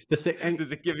 The thing, and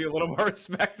Does it give you a little more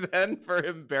respect then for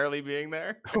him barely being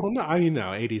there? well, no, I mean,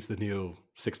 no, 80 is the new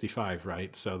 65,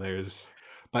 right? So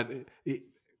but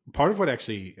part of what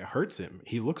actually hurts him,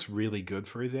 he looks really good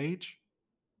for his age.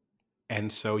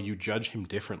 And so you judge him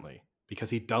differently because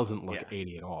he doesn't look Yeah.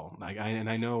 80 at all. And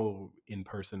I know in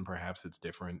person, perhaps it's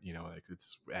different, like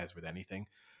it's as with anything,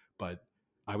 but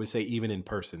I would say even in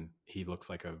person, he looks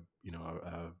like a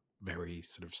very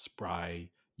sort of spry,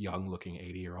 young looking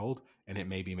 80-year-old. And it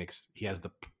maybe he has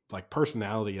the like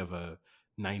personality of a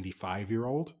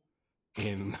 95-year-old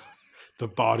in the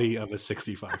body of a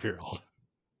 65-year-old.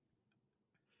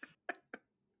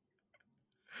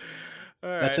 All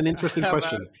That's right. an interesting How about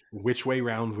question. Which way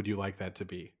round would you like that to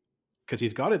be? Because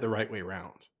he's got it the right way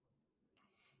round,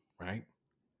 right?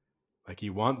 Like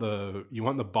you want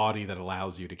the body that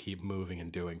allows you to keep moving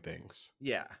and doing things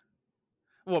yeah.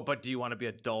 Well, but do you want to be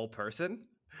a dull person?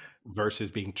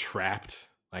 versus being trapped,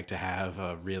 like to have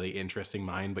a really interesting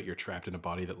mind, but you're trapped in a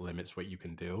body that limits what you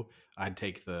can do. I'd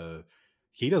take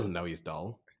he doesn't know he's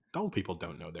dull. Dull people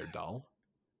don't know they're dull.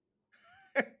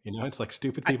 It's like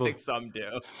stupid I people think some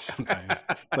do. sometimes.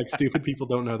 Like stupid people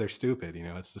don't know they're stupid.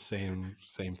 It's the same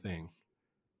thing.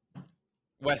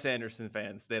 Wes Anderson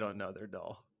fans, they don't know they're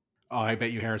dull. Oh, I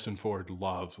bet you Harrison Ford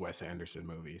loves Wes Anderson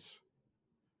movies.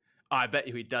 Oh, I bet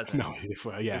you he doesn't. No,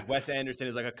 well, yeah. Because Wes Anderson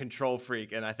is like a control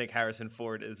freak, and I think Harrison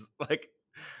Ford is like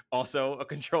also a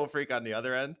control freak on the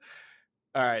other end.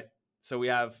 All right. So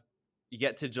you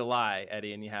get to July,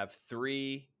 Eddie, and you have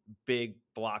 3 big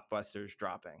blockbusters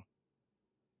dropping.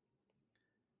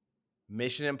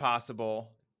 Mission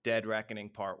Impossible, Dead Reckoning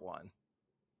Part 1.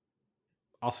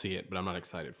 I'll see it, but I'm not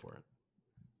excited for it.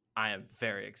 I am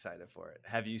very excited for it.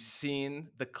 Have you seen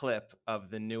the clip of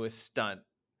the newest stunt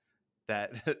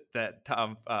that that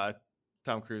Tom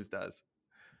Cruise does?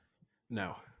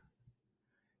 No.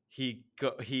 He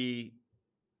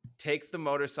takes the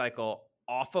motorcycle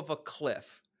off of a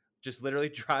cliff, just literally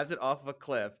drives it off of a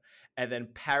cliff, and then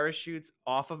parachutes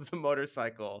off of the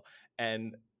motorcycle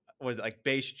and was like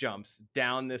base jumps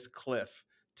down this cliff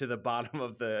to the bottom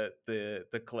of the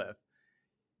cliff.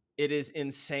 It is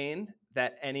insane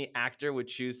that any actor would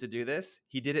choose to do this.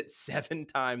 He did it 7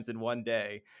 times in one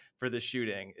day for the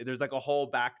shooting. There's like a whole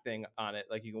back thing on it.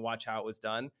 Like you can watch how it was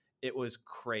done. It was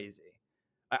crazy.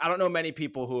 I don't know many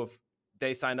people who, if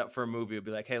they signed up for a movie, would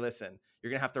be like, hey, listen,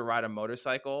 you're going to have to ride a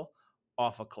motorcycle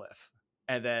off a cliff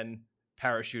and then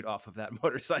parachute off of that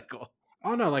motorcycle.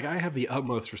 Oh no, like I have the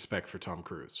utmost respect for Tom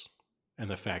Cruise. and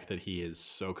the fact that he is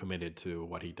so committed to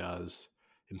what he does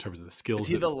in terms of the Is skills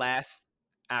he that the last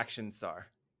action star?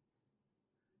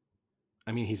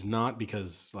 I mean, he's not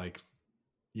because like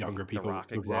younger The people, Rock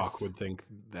The Rock exists, would think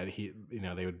that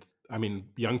they would. I mean,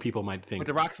 young people might but think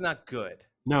The Rock's not good.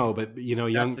 no, but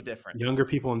That's the difference. younger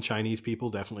people and Chinese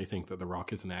people definitely think that The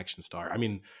Rock is an action star. I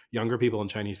mean, younger people and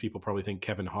Chinese people probably think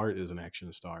Kevin Hart is an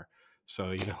action star.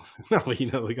 So no, but we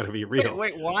got to be real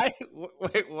Wait, why?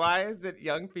 Wait, why is it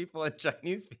young people and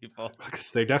Chinese people?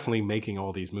 because they're definitely making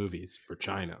all these movies for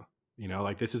China.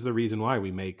 Like this is the reason why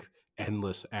we make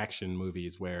endless action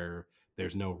movies where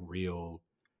there's no real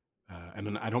and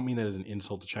then I don't mean that as an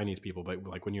insult to Chinese people, but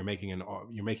like when you're making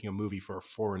a movie for a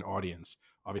foreign audience,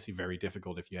 obviously very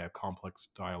difficult if you have complex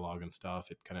dialogue and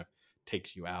stuff. It kind of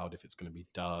takes you out if it's going to be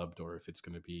dubbed or if it's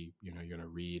going to be you're going to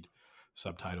read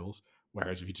subtitles.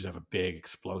 Whereas if you just have a big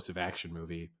explosive action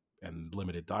movie and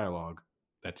limited dialogue,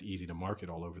 that's easy to market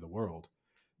all over the world.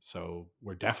 So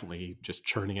we're definitely just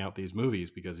churning out these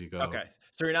movies because you go. Okay,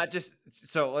 so you're not just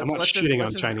so I'm not let's just shitting let's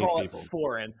on just Chinese call it people.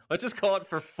 foreign. Let's just call it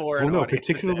for foreign Well, no, audiences,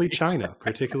 Eddie,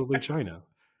 particularly China.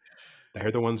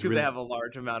 They're the ones because they really. have a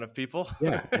large amount of people.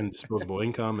 Yeah, and disposable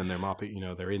income, and they're mopping.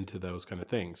 They're into those kind of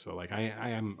things. So, like,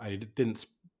 I didn't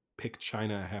pick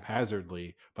China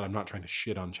haphazardly, but I'm not trying to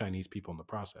shit on Chinese people in the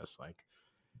process. Like,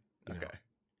 you know, Okay,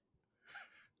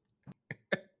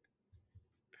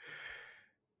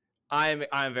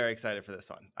 I'm very excited for this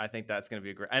one. I think that's going to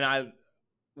be a great. And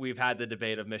we've had the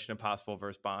debate of Mission Impossible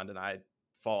versus Bond, and I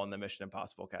fall in the Mission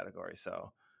Impossible category.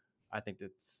 So I think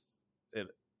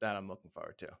that I'm looking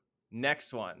forward to.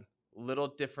 Next one, little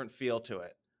different feel to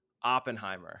it.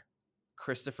 Oppenheimer,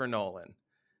 Christopher Nolan,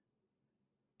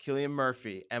 Cillian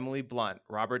Murphy, Emily Blunt,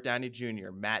 Robert Downey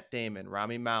Jr., Matt Damon,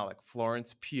 Rami Malek,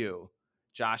 Florence Pugh,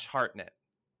 Josh Hartnett.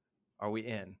 Are we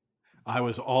in? I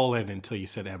was all in until you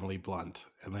said Emily Blunt,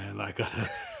 and then I gotta.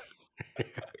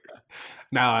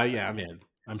 Now, yeah, I'm in.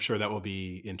 I'm sure that will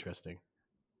be interesting.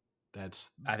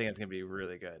 That's I think it's going to be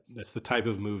really good. that's the type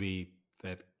of movie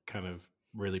that kind of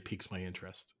really piques my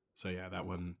interest. So yeah, that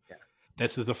one. Yeah.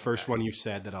 This is the Okay. first one you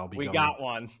said that I'll be We going. got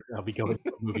one. I'll be going to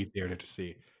a movie theater to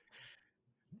see.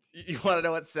 You want to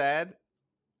know what's sad?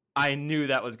 I knew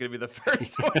that was going to be the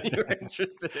first one you were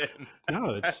interested in.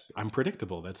 No, I'm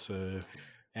predictable. That's a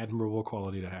admirable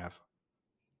quality to have.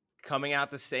 Coming out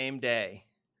the same day,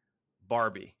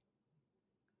 Barbie,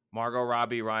 Margot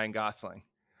Robbie, Ryan Gosling.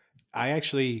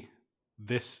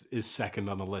 This is second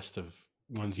on the list of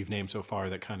ones you've named so far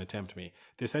that kind of tempt me.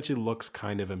 This actually looks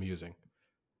kind of amusing.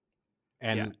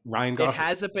 Yeah. And Ryan It Gosling,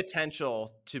 has the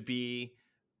potential to be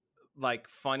like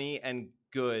funny and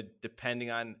good depending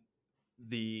on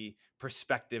the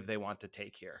perspective they want to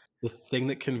take here. the thing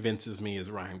that convinces me is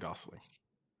Ryan Gosling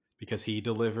because he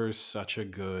delivers such a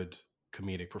good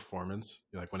comedic performance.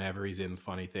 Like whenever he's in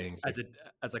funny things, like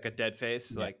As like a dead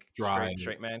face, yeah, like dry,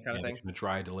 straight man kind yeah, of the thing. kind of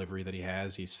dry delivery that he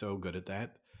has, he's so good at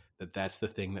that's the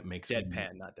thing that makes me.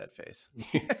 Deadpan, not dead face.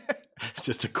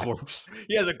 Just a corpse.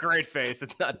 He has a great face.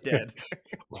 It's not dead.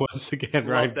 Once again,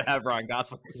 Love to have Ryan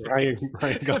Gosling's Ryan, face.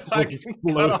 Ryan If I Gosling's can cut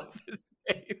bloated, off his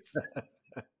face.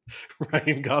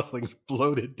 Ryan Gosling's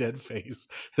bloated dead face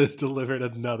has delivered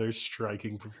another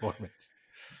striking performance.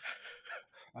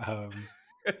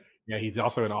 Yeah, he's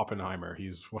also in Oppenheimer.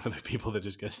 He's one of the people that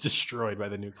just gets destroyed by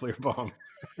the nuclear bomb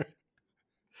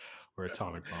or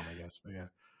atomic bomb, I guess. But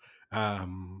yeah,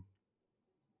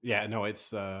 yeah, no,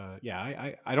 it's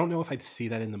yeah. I don't know if I'd see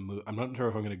that in the movie. I'm not sure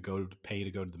if I'm going to pay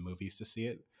to go to the movies to see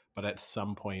it, but at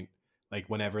some point, like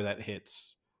whenever that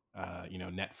hits,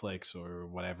 Netflix or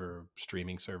whatever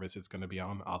streaming service it's going to be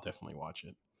on, I'll definitely watch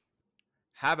it.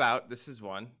 How about this is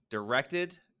one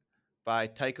directed by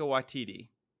Taika Waititi.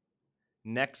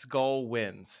 Next Goal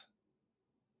Wins.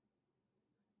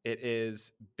 It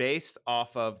is based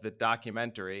off of the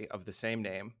documentary of the same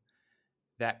name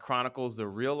that chronicles the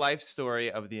real life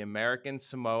story of the American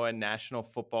Samoa national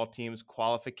football team's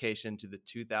qualification to the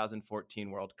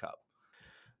 2014 World Cup.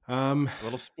 Um, A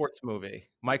little sports movie.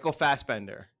 Michael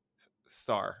Fassbender,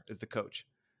 star, is the coach.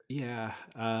 yeah,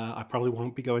 I probably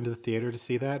won't be going to the theater to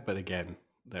see that, but again,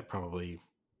 that probably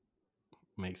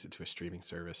makes it to a streaming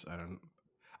service.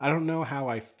 I don't know how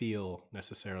I feel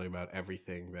necessarily about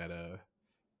everything that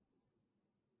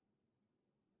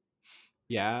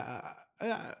yeah,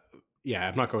 yeah,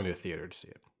 I'm not going to the theater to see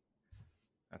it.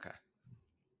 Okay.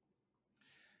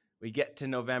 We get to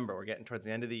November. We're getting towards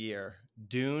the end of the year.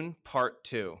 Dune Part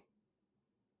 2.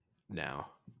 No.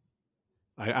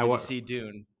 Did you see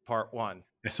Dune Part 1?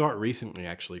 I saw it recently,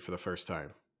 actually, for the first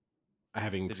time.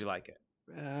 Did you like it?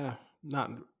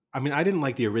 Not. I mean, I didn't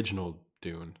like the original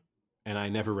Dune, and I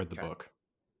never read the book.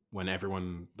 when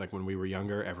everyone, like when we were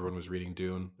younger, everyone was reading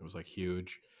Dune. It was like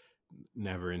huge.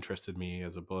 Never interested me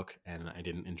as a book, and I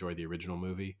didn't enjoy the original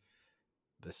movie.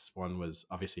 This one was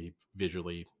obviously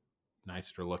visually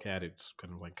nicer to look at. It's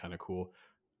kind of cool.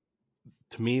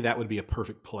 To me, that would be a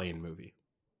perfect plane movie.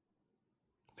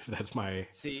 If that's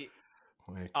See,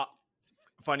 my uh,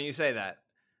 funny you say that.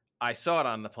 I saw it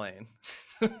on the plane.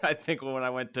 I think when I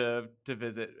went to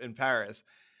visit in Paris.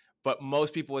 But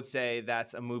most people would say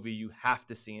that's a movie you have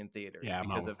to see in theaters yeah.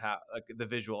 because of how like the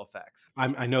visual effects.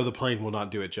 I know the plane will not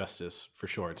do it justice for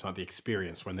sure. It's not the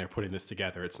experience when they're putting this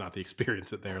together. It's not the experience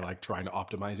that they're Yeah. like trying to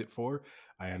optimize it for.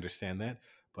 I understand that,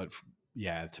 but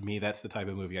yeah, to me, that's the type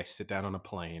of movie I sit down on a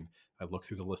plane. I look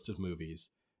through the list of movies,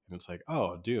 and it's like,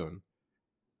 oh, Dune.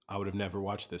 I would have never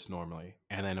watched this normally,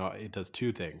 and then it does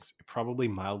two things. It probably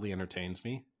mildly entertains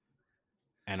me,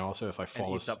 and also if I And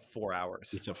fall eats asleep, up 4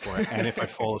 hours. it's up for it. And if I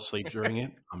fall asleep during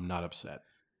it, I'm not upset.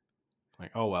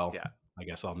 Like, oh well, Yeah. I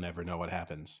guess I'll never know what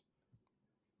happens.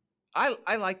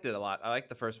 I liked it a lot. I liked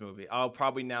the first movie. I'll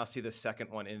probably now see the second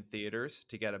one in theaters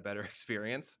to get a better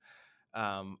experience.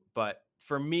 But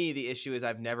for me, the issue is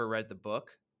I've never read the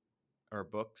book or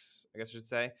books, I guess I should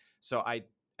say. So I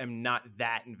am not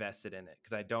that invested in it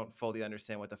because I don't fully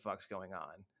understand what the fuck's going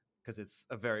on because it's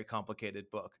a very complicated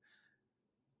book.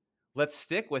 Let's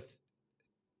stick with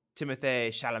Timothée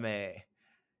Chalamet.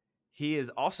 He is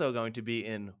also going to be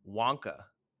in Wonka,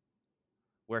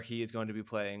 where he is going to be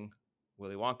playing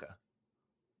Willy Wonka.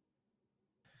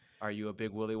 Are you a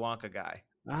big Willy Wonka guy?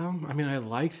 I mean, I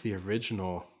liked the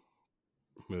original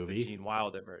The movie. Gene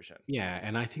Wilder version. Yeah,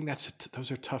 and I think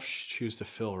those are tough shoes to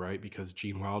fill, right? Because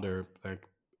Gene Wilder, like,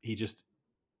 he just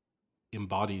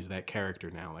embodies that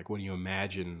character now. Like when you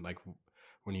imagine, like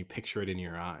when you picture it in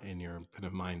your eye, in your kind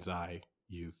of mind's eye,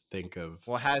 you think of,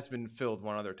 Well, it has been filled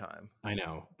one other time. I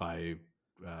know, by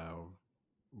uh,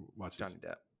 what's his, Johnny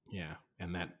Depp. yeah,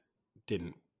 and that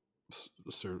didn't,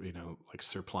 like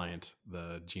supplant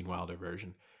the Gene Wilder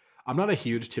version. I'm not a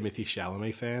huge Timothy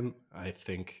Chalamet fan. I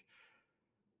think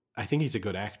he's a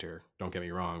good actor. Don't get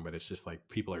me wrong, but it's just like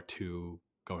people are too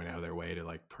going out of their way to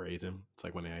like praise him. It's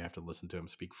like when I have to listen to him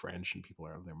speak French, and people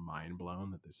are they're mind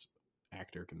blown that this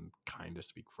actor can kind of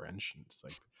speak French, and it's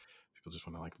like people just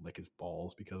want to like lick his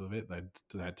balls because of it.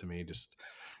 That to me just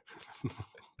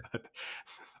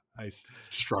I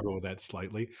struggle with that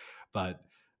slightly, but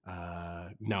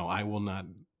no, I will not.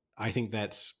 I think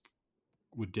that's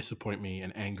would disappoint me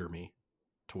and anger me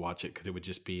to watch it because it would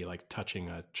just be like touching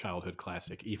a childhood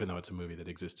classic, even though it's a movie that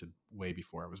existed way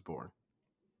before I was born.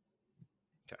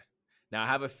 Okay. Now I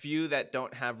have a few that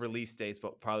don't have release dates,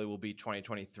 but probably will be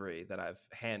 2023 that I've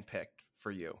handpicked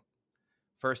for you.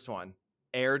 First one,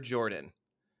 Air Jordan,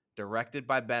 directed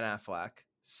by Ben Affleck,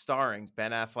 starring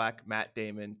Ben Affleck, Matt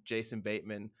Damon, Jason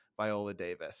Bateman, Viola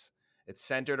Davis. It's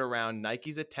centered around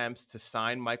Nike's attempts to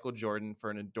sign Michael Jordan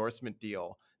for an endorsement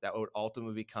deal that would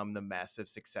ultimately become the massive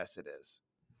success it is.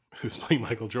 Who's playing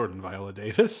Michael Jordan? Viola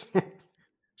Davis.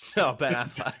 No, Ben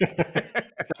Affleck.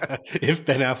 if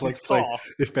Ben Affleck's He's playing, tall.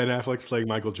 if Ben Affleck's playing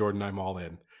Michael Jordan, I'm all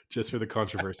in just for the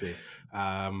controversy.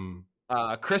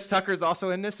 Chris Tucker's also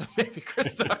in this, so maybe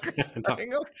Chris Tucker's No,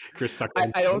 playing him. Chris Tucker.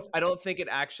 I don't think it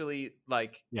actually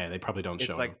like. Yeah, they probably don't It's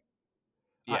show like, him.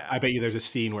 yeah, I bet you there's a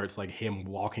scene where it's like him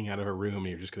walking out of a room, and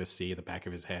you're just going to see the back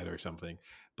of his head or something.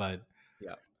 But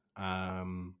yeah.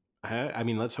 I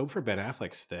mean, let's hope for Ben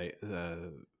Affleck's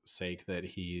sake that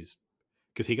he's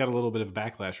because he got a little bit of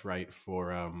backlash, right,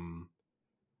 for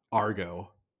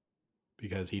Argo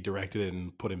because he directed it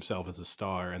and put himself as a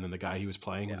star, and then the guy he was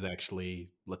playing Yeah. was actually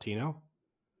Latino.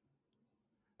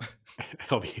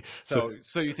 It'll be So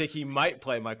you think he might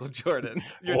play Michael Jordan?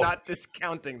 You're or, not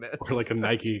discounting this. or like a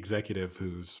Nike executive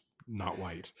who's not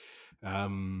white.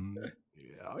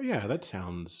 Yeah, that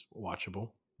sounds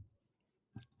watchable.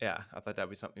 Yeah, I thought that'd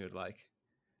be something you would like.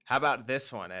 How about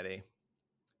this one, Eddie?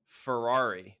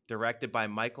 Ferrari, directed by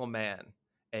Michael Mann,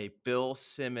 a Bill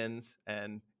Simmons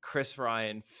and Chris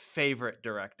Ryan favorite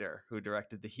director who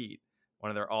directed The Heat, one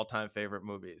of their all-time favorite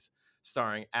movies,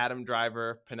 starring Adam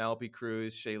Driver, Penelope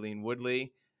Cruz, Shailene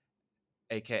Woodley,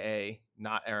 aka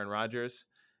not Aaron Rodgers,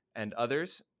 and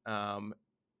others.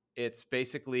 It's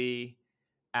basically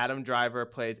Adam Driver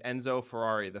plays Enzo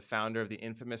Ferrari, the founder of the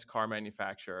infamous car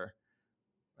manufacturer,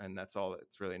 and that's all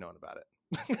that's really known about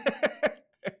it.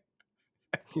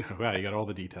 Wow, you got all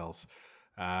the details.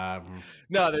 No,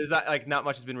 there's not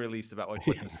much has been released about what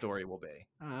the story will be.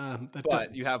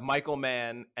 But you have Michael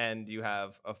Mann and you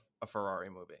have a Ferrari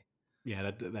movie.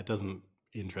 Yeah, that doesn't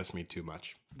interest me too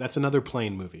much. That's another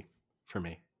plane movie for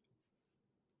me.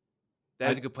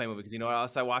 That is a good plane movie because you know what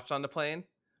else I watched on the plane?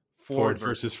 Ford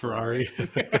versus Ferrari.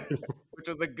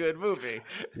 which was a good movie.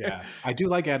 Yeah, I do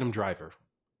like Adam Driver,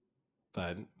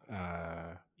 but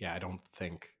yeah, I don't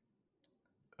think.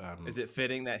 Is Um, it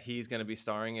fitting that he's going to be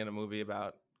starring in a movie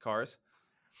about cars?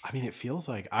 I mean, it feels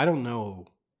like I don't know.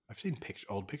 I've seen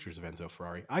old pictures of Enzo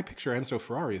Ferrari. I picture Enzo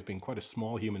Ferrari as being quite a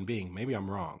small human being. Maybe I'm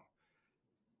wrong.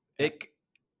 It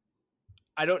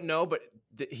I don't know, but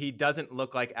he doesn't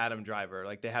look like Adam Driver.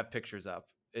 Like they have pictures up.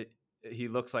 He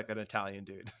looks like an Italian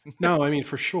dude. No, I mean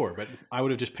for sure, but I would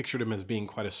have just pictured him as being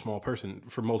quite a small person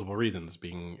for multiple reasons.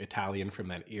 Being Italian from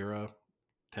that era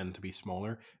tend to be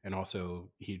smaller, and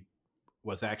also he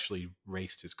was actually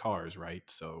raced his cars, right?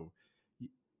 So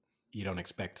you don't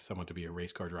expect someone to be a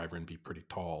race car driver and be pretty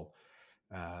tall.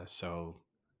 So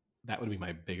that would be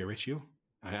my bigger issue.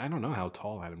 I don't know how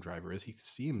tall Adam Driver is. He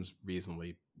seems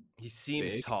reasonably He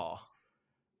seems big, tall.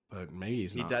 but maybe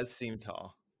he's He not. does seem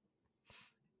tall.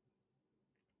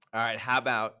 All right, how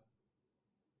about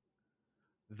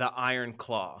The Iron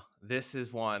Claw? This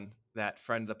is one that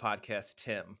friend of the podcast,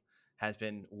 Tim, has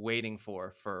been waiting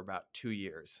for about 2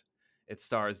 years. It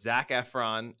stars Zach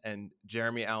Efron and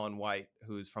Jeremy Allen White,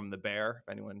 who's from The Bear, if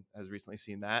anyone has recently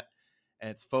seen that. And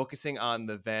it's focusing on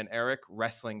the Van Erich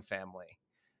wrestling family.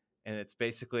 And it's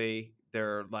basically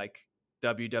they're like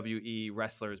WWE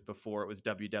wrestlers before it was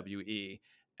WWE.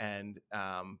 And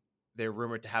they're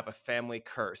rumored to have a family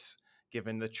curse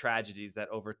given the tragedies that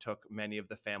overtook many of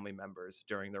the family members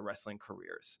during their wrestling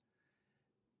careers.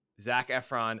 Zach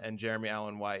Efron and Jeremy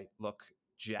Allen White look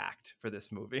jacked for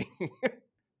this movie.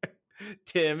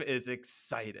 Tim is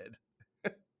excited.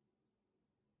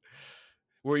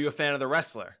 Were you a fan of The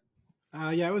Wrestler?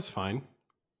 Yeah, it was fine.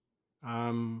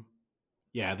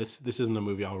 Yeah, this isn't a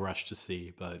movie I'll rush to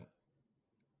see, but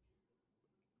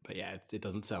yeah, it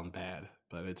doesn't sound bad,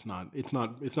 but it's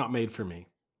not made for me.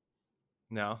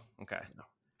 No? Okay. No,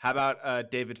 How about a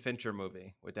David Fincher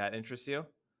movie? Would that interest you?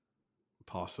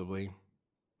 possibly,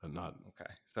 but not.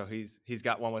 Okay. So he's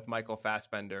got one with Michael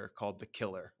Fassbender called The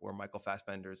Killer, where Michael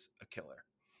Fassbender's a killer.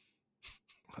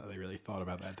 They really thought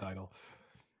about that title.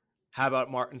 How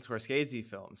about Martin Scorsese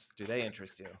films? Do they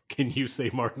interest you? Can you say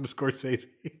Martin Scorsese?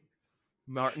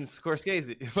 Martin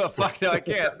Scorsese. Well, fuck no, I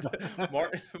can't.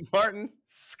 Martin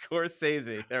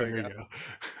Scorsese. There we There go. you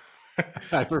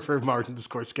go. I prefer Martin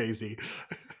Scorsese.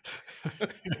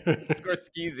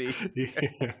 Scorsese.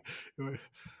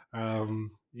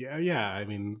 Yeah. Yeah. I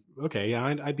mean, okay, yeah,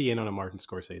 I'd be in on a Martin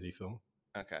Scorsese film.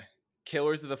 Okay.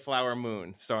 Killers of the Flower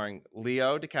Moon, starring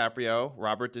Leo DiCaprio,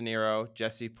 Robert De Niro,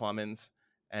 Jesse Plemons,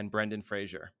 and Brendan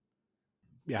Fraser.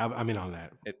 Yeah, I'm in on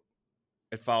that.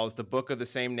 It follows the book of the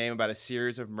same name about a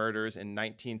series of murders in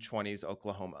 1920s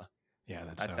Oklahoma. Yeah,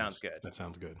 That sounds good. That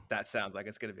sounds good. That sounds like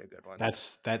it's going to be a good one.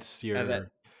 That's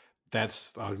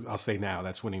I'll say now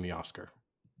that's winning the Oscar.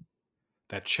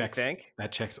 That checks think?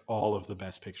 that checks all of the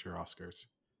Best Picture Oscars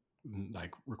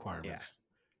like Yeah. requirements.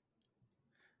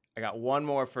 I got one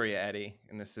more for you, Eddie,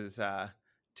 and this is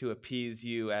to appease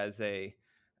you as a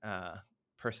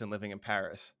person living in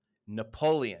Paris.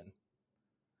 Napoleon,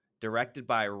 directed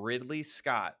by Ridley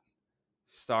Scott,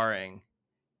 starring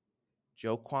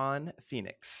Joaquin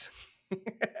Phoenix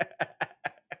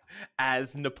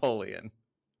as Napoleon.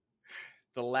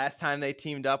 The last time they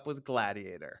teamed up was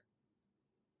Gladiator.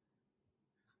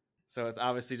 So it's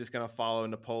obviously just going to follow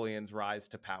Napoleon's rise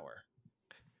to power.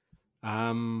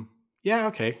 Yeah,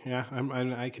 okay. Yeah,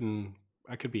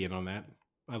 I could be in on that.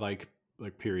 I like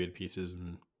period pieces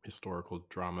and historical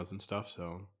dramas and stuff,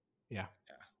 so yeah.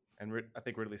 And I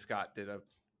think Ridley Scott did a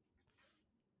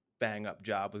bang up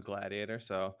job with Gladiator,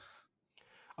 so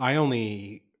I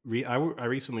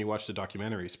recently watched a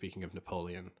documentary, speaking of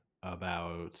Napoleon,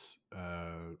 about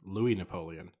Louis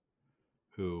Napoleon,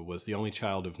 who was the only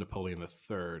child of Napoleon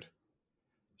III.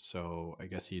 So I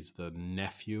guess he's the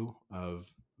nephew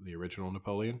of the original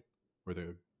Napoleon, or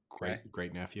the okay.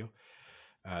 great nephew.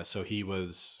 So he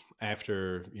was,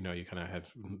 after, you kind of had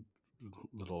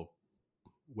little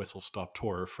whistle stop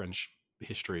tour of French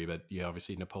history, but yeah,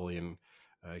 obviously Napoleon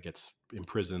gets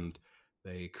imprisoned.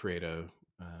 They create a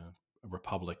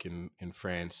republic in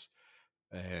France,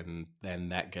 and then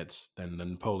then the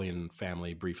Napoleon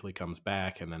family briefly comes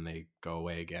back, and then they go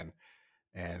away again.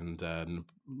 And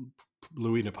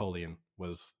Louis Napoleon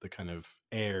was the kind of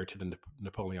heir to the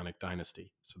Napoleonic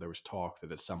dynasty. So there was talk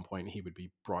that at some point he would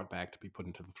be brought back to be put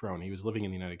into the throne. He was living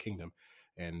in the United Kingdom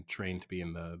and trained to be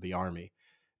in the army.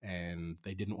 And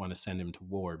they didn't want to send him to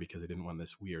war because they didn't want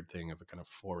this weird thing of a kind of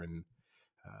foreign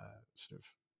sort of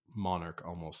monarch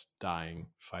almost dying,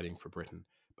 fighting for Britain.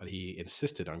 But he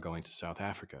insisted on going to South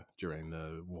Africa during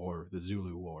the war, the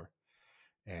Zulu War.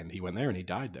 And he went there and he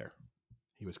died there.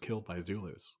 He was killed by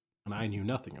Zulus. And I knew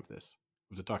nothing of this.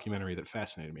 was a documentary that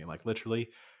fascinated me. Like literally,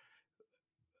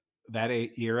 that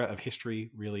era of history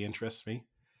really interests me,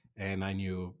 and I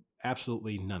knew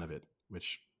absolutely none of it,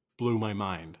 which blew my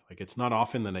mind. Like it's not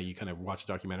often that you kind of watch a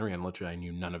documentary and literally I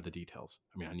knew none of the details.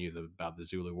 I mean, I knew about the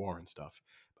Zulu War and stuff,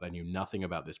 but I knew nothing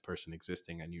about this person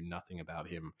existing. I knew nothing about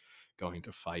him going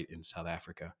to fight in South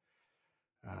Africa.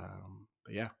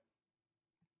 But yeah,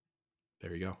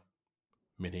 there you go.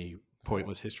 Mini All right.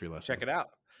 pointless history lesson. Check it out.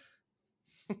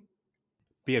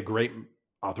 Be a great.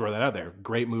 I'll throw that out there.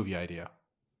 Great movie idea.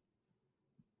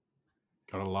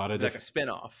 Got a lot of Like a different.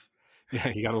 spin-off. Yeah,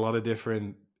 you got a lot of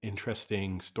different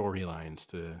interesting storylines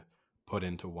to put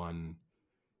into one.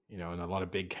 You know, and a lot of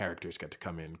big characters get to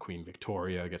come in. Queen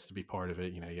Victoria gets to be part of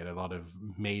it. You know, you get a lot of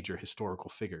major historical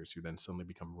figures who then suddenly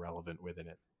become relevant within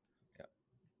it. Yeah.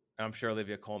 I'm sure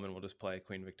Olivia Colman will just play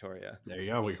Queen Victoria. There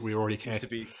you go. We already Seems cast. to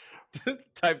be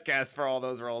typecast for all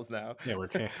those roles now. Yeah, we're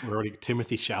already.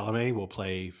 Timothy Chalamet will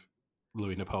play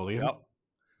Louis Napoleon. Yep.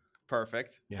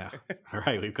 Perfect. Yeah. All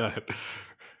right, we've got it.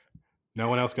 No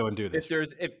one else go and do this.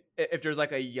 If there's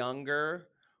like a younger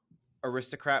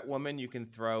aristocrat woman, you can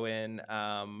throw in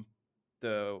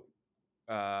the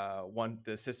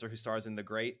the sister who stars in The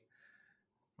Great.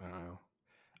 I don't know.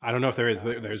 I don't know if there is.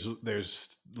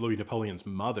 There's Louis Napoleon's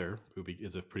mother, who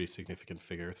is a pretty significant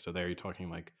figure. So there you're talking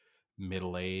like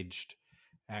middle-aged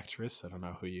actress. I don't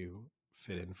know who you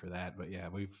fit in for that, but yeah,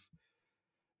 we've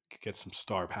could get some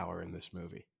star power in this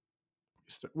movie.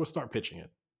 We'll start pitching it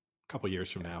a couple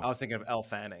years from now. I was thinking of Elle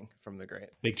Fanning from The Great.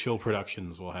 Big Chill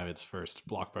Productions will have its first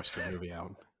blockbuster movie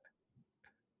out.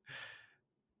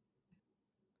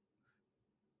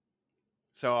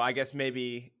 So I guess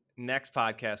maybe next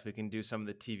podcast we can do some of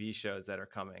the TV shows that are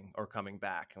coming or coming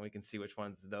back, and we can see which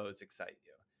ones of those excite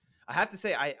you. I have to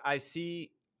say, I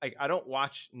see, like, I don't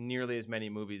watch nearly as many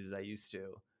movies as I used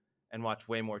to, and watch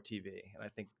way more TV. And I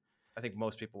think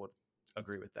most people would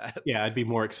agree with that. Yeah, I'd be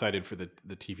more excited for the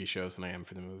TV shows than I am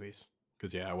for the movies.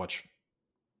 Because yeah, I watch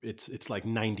it's like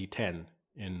 90-10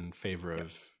 in favor Yeah.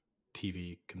 of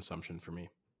TV consumption for me.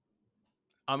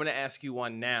 I'm going to ask you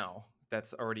one now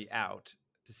that's already out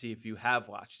to see if you have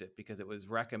watched it, because it was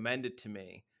recommended to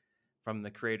me from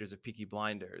the creators of Peaky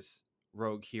Blinders,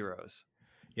 Rogue Heroes.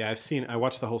 Yeah, I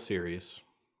watched the whole series.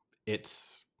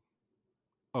 It's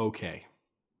okay.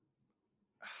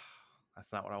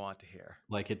 That's not what I want to hear.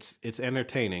 Like it's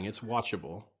entertaining, it's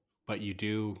watchable, but you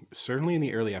do certainly in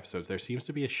the early episodes there seems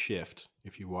to be a shift.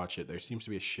 If you watch it, there seems to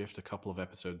be a shift a couple of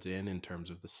episodes in terms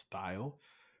of the style.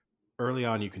 Early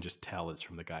on, you can just tell it's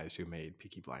from the guys who made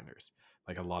Peaky Blinders.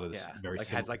 Like a lot of this very like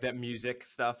similar, has like that music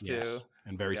stuff too. yes,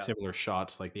 and very Yeah. similar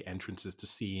shots, like the entrances to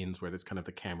scenes where there's kind of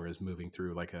the camera is moving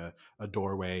through like a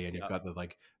doorway, and you've got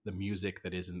the music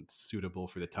that isn't suitable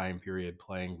for the time period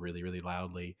playing really, really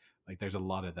loudly. Like there's a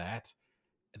lot of that.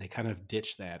 They kind of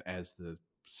ditch that as the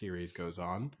series goes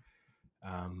on.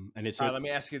 And it's All right, let me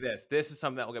ask you this. This is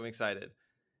something that will get me excited.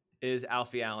 Is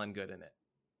Alfie Allen good in it?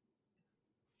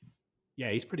 Yeah,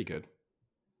 he's pretty good.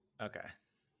 Okay.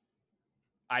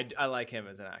 I like him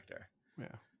as an actor. Yeah.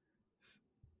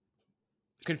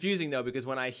 Confusing though, because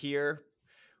when I hear,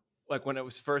 like when it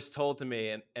was first told to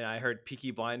me and I heard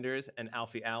Peaky Blinders and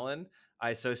Alfie Allen, I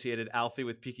associated Alfie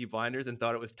with Peaky Blinders and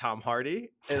thought it was Tom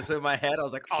Hardy. And so in my head, I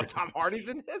was like, oh, Tom Hardy's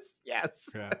in this? Yes.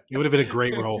 Yeah. It would have been a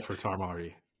great role for Tom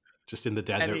Hardy. Just in the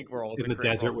desert. Any role is In a the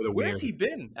great desert role. with a Where's weird. he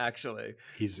been, actually?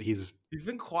 He's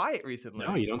been quiet recently.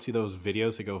 No, you don't see those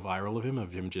videos that go viral of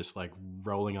him just like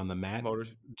rolling on the mat,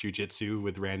 jujitsu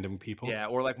with random people. Yeah,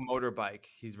 or like motorbike.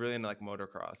 He's really into like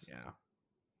motocross. Yeah.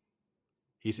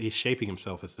 He's shaping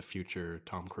himself as the future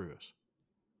Tom Cruise.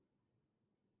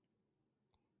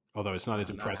 Although it's not as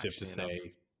impressive to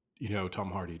say,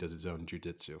 Tom Hardy does his own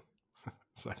jujitsu.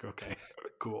 It's like, okay,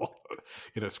 cool.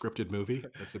 In a scripted movie,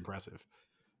 that's impressive.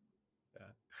 Yeah.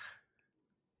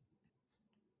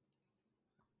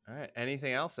 All right.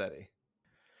 Anything else, Eddie?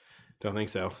 Don't think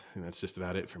so. And that's just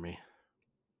about it for me.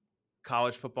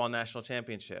 College football national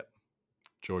championship.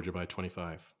 Georgia by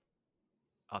 25.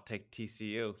 I'll take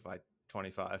TCU by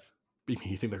 25.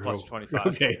 You think they're plus 25?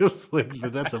 Okay,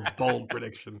 that's a bold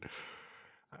prediction.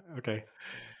 Okay.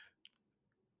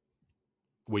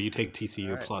 Will you take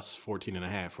TCU plus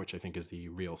 14.5, which I think is the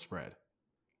real spread?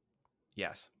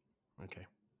 Yes. Okay.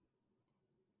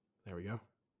 There we go.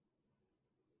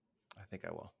 I think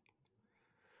I will.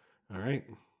 All right.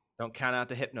 Don't count out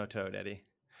the Hypnotoad, Eddie.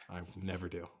 I never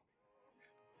do.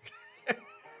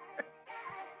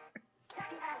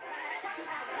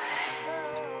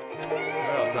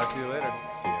 Well, I'll talk to you later.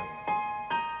 See ya.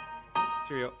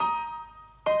 Cheerio.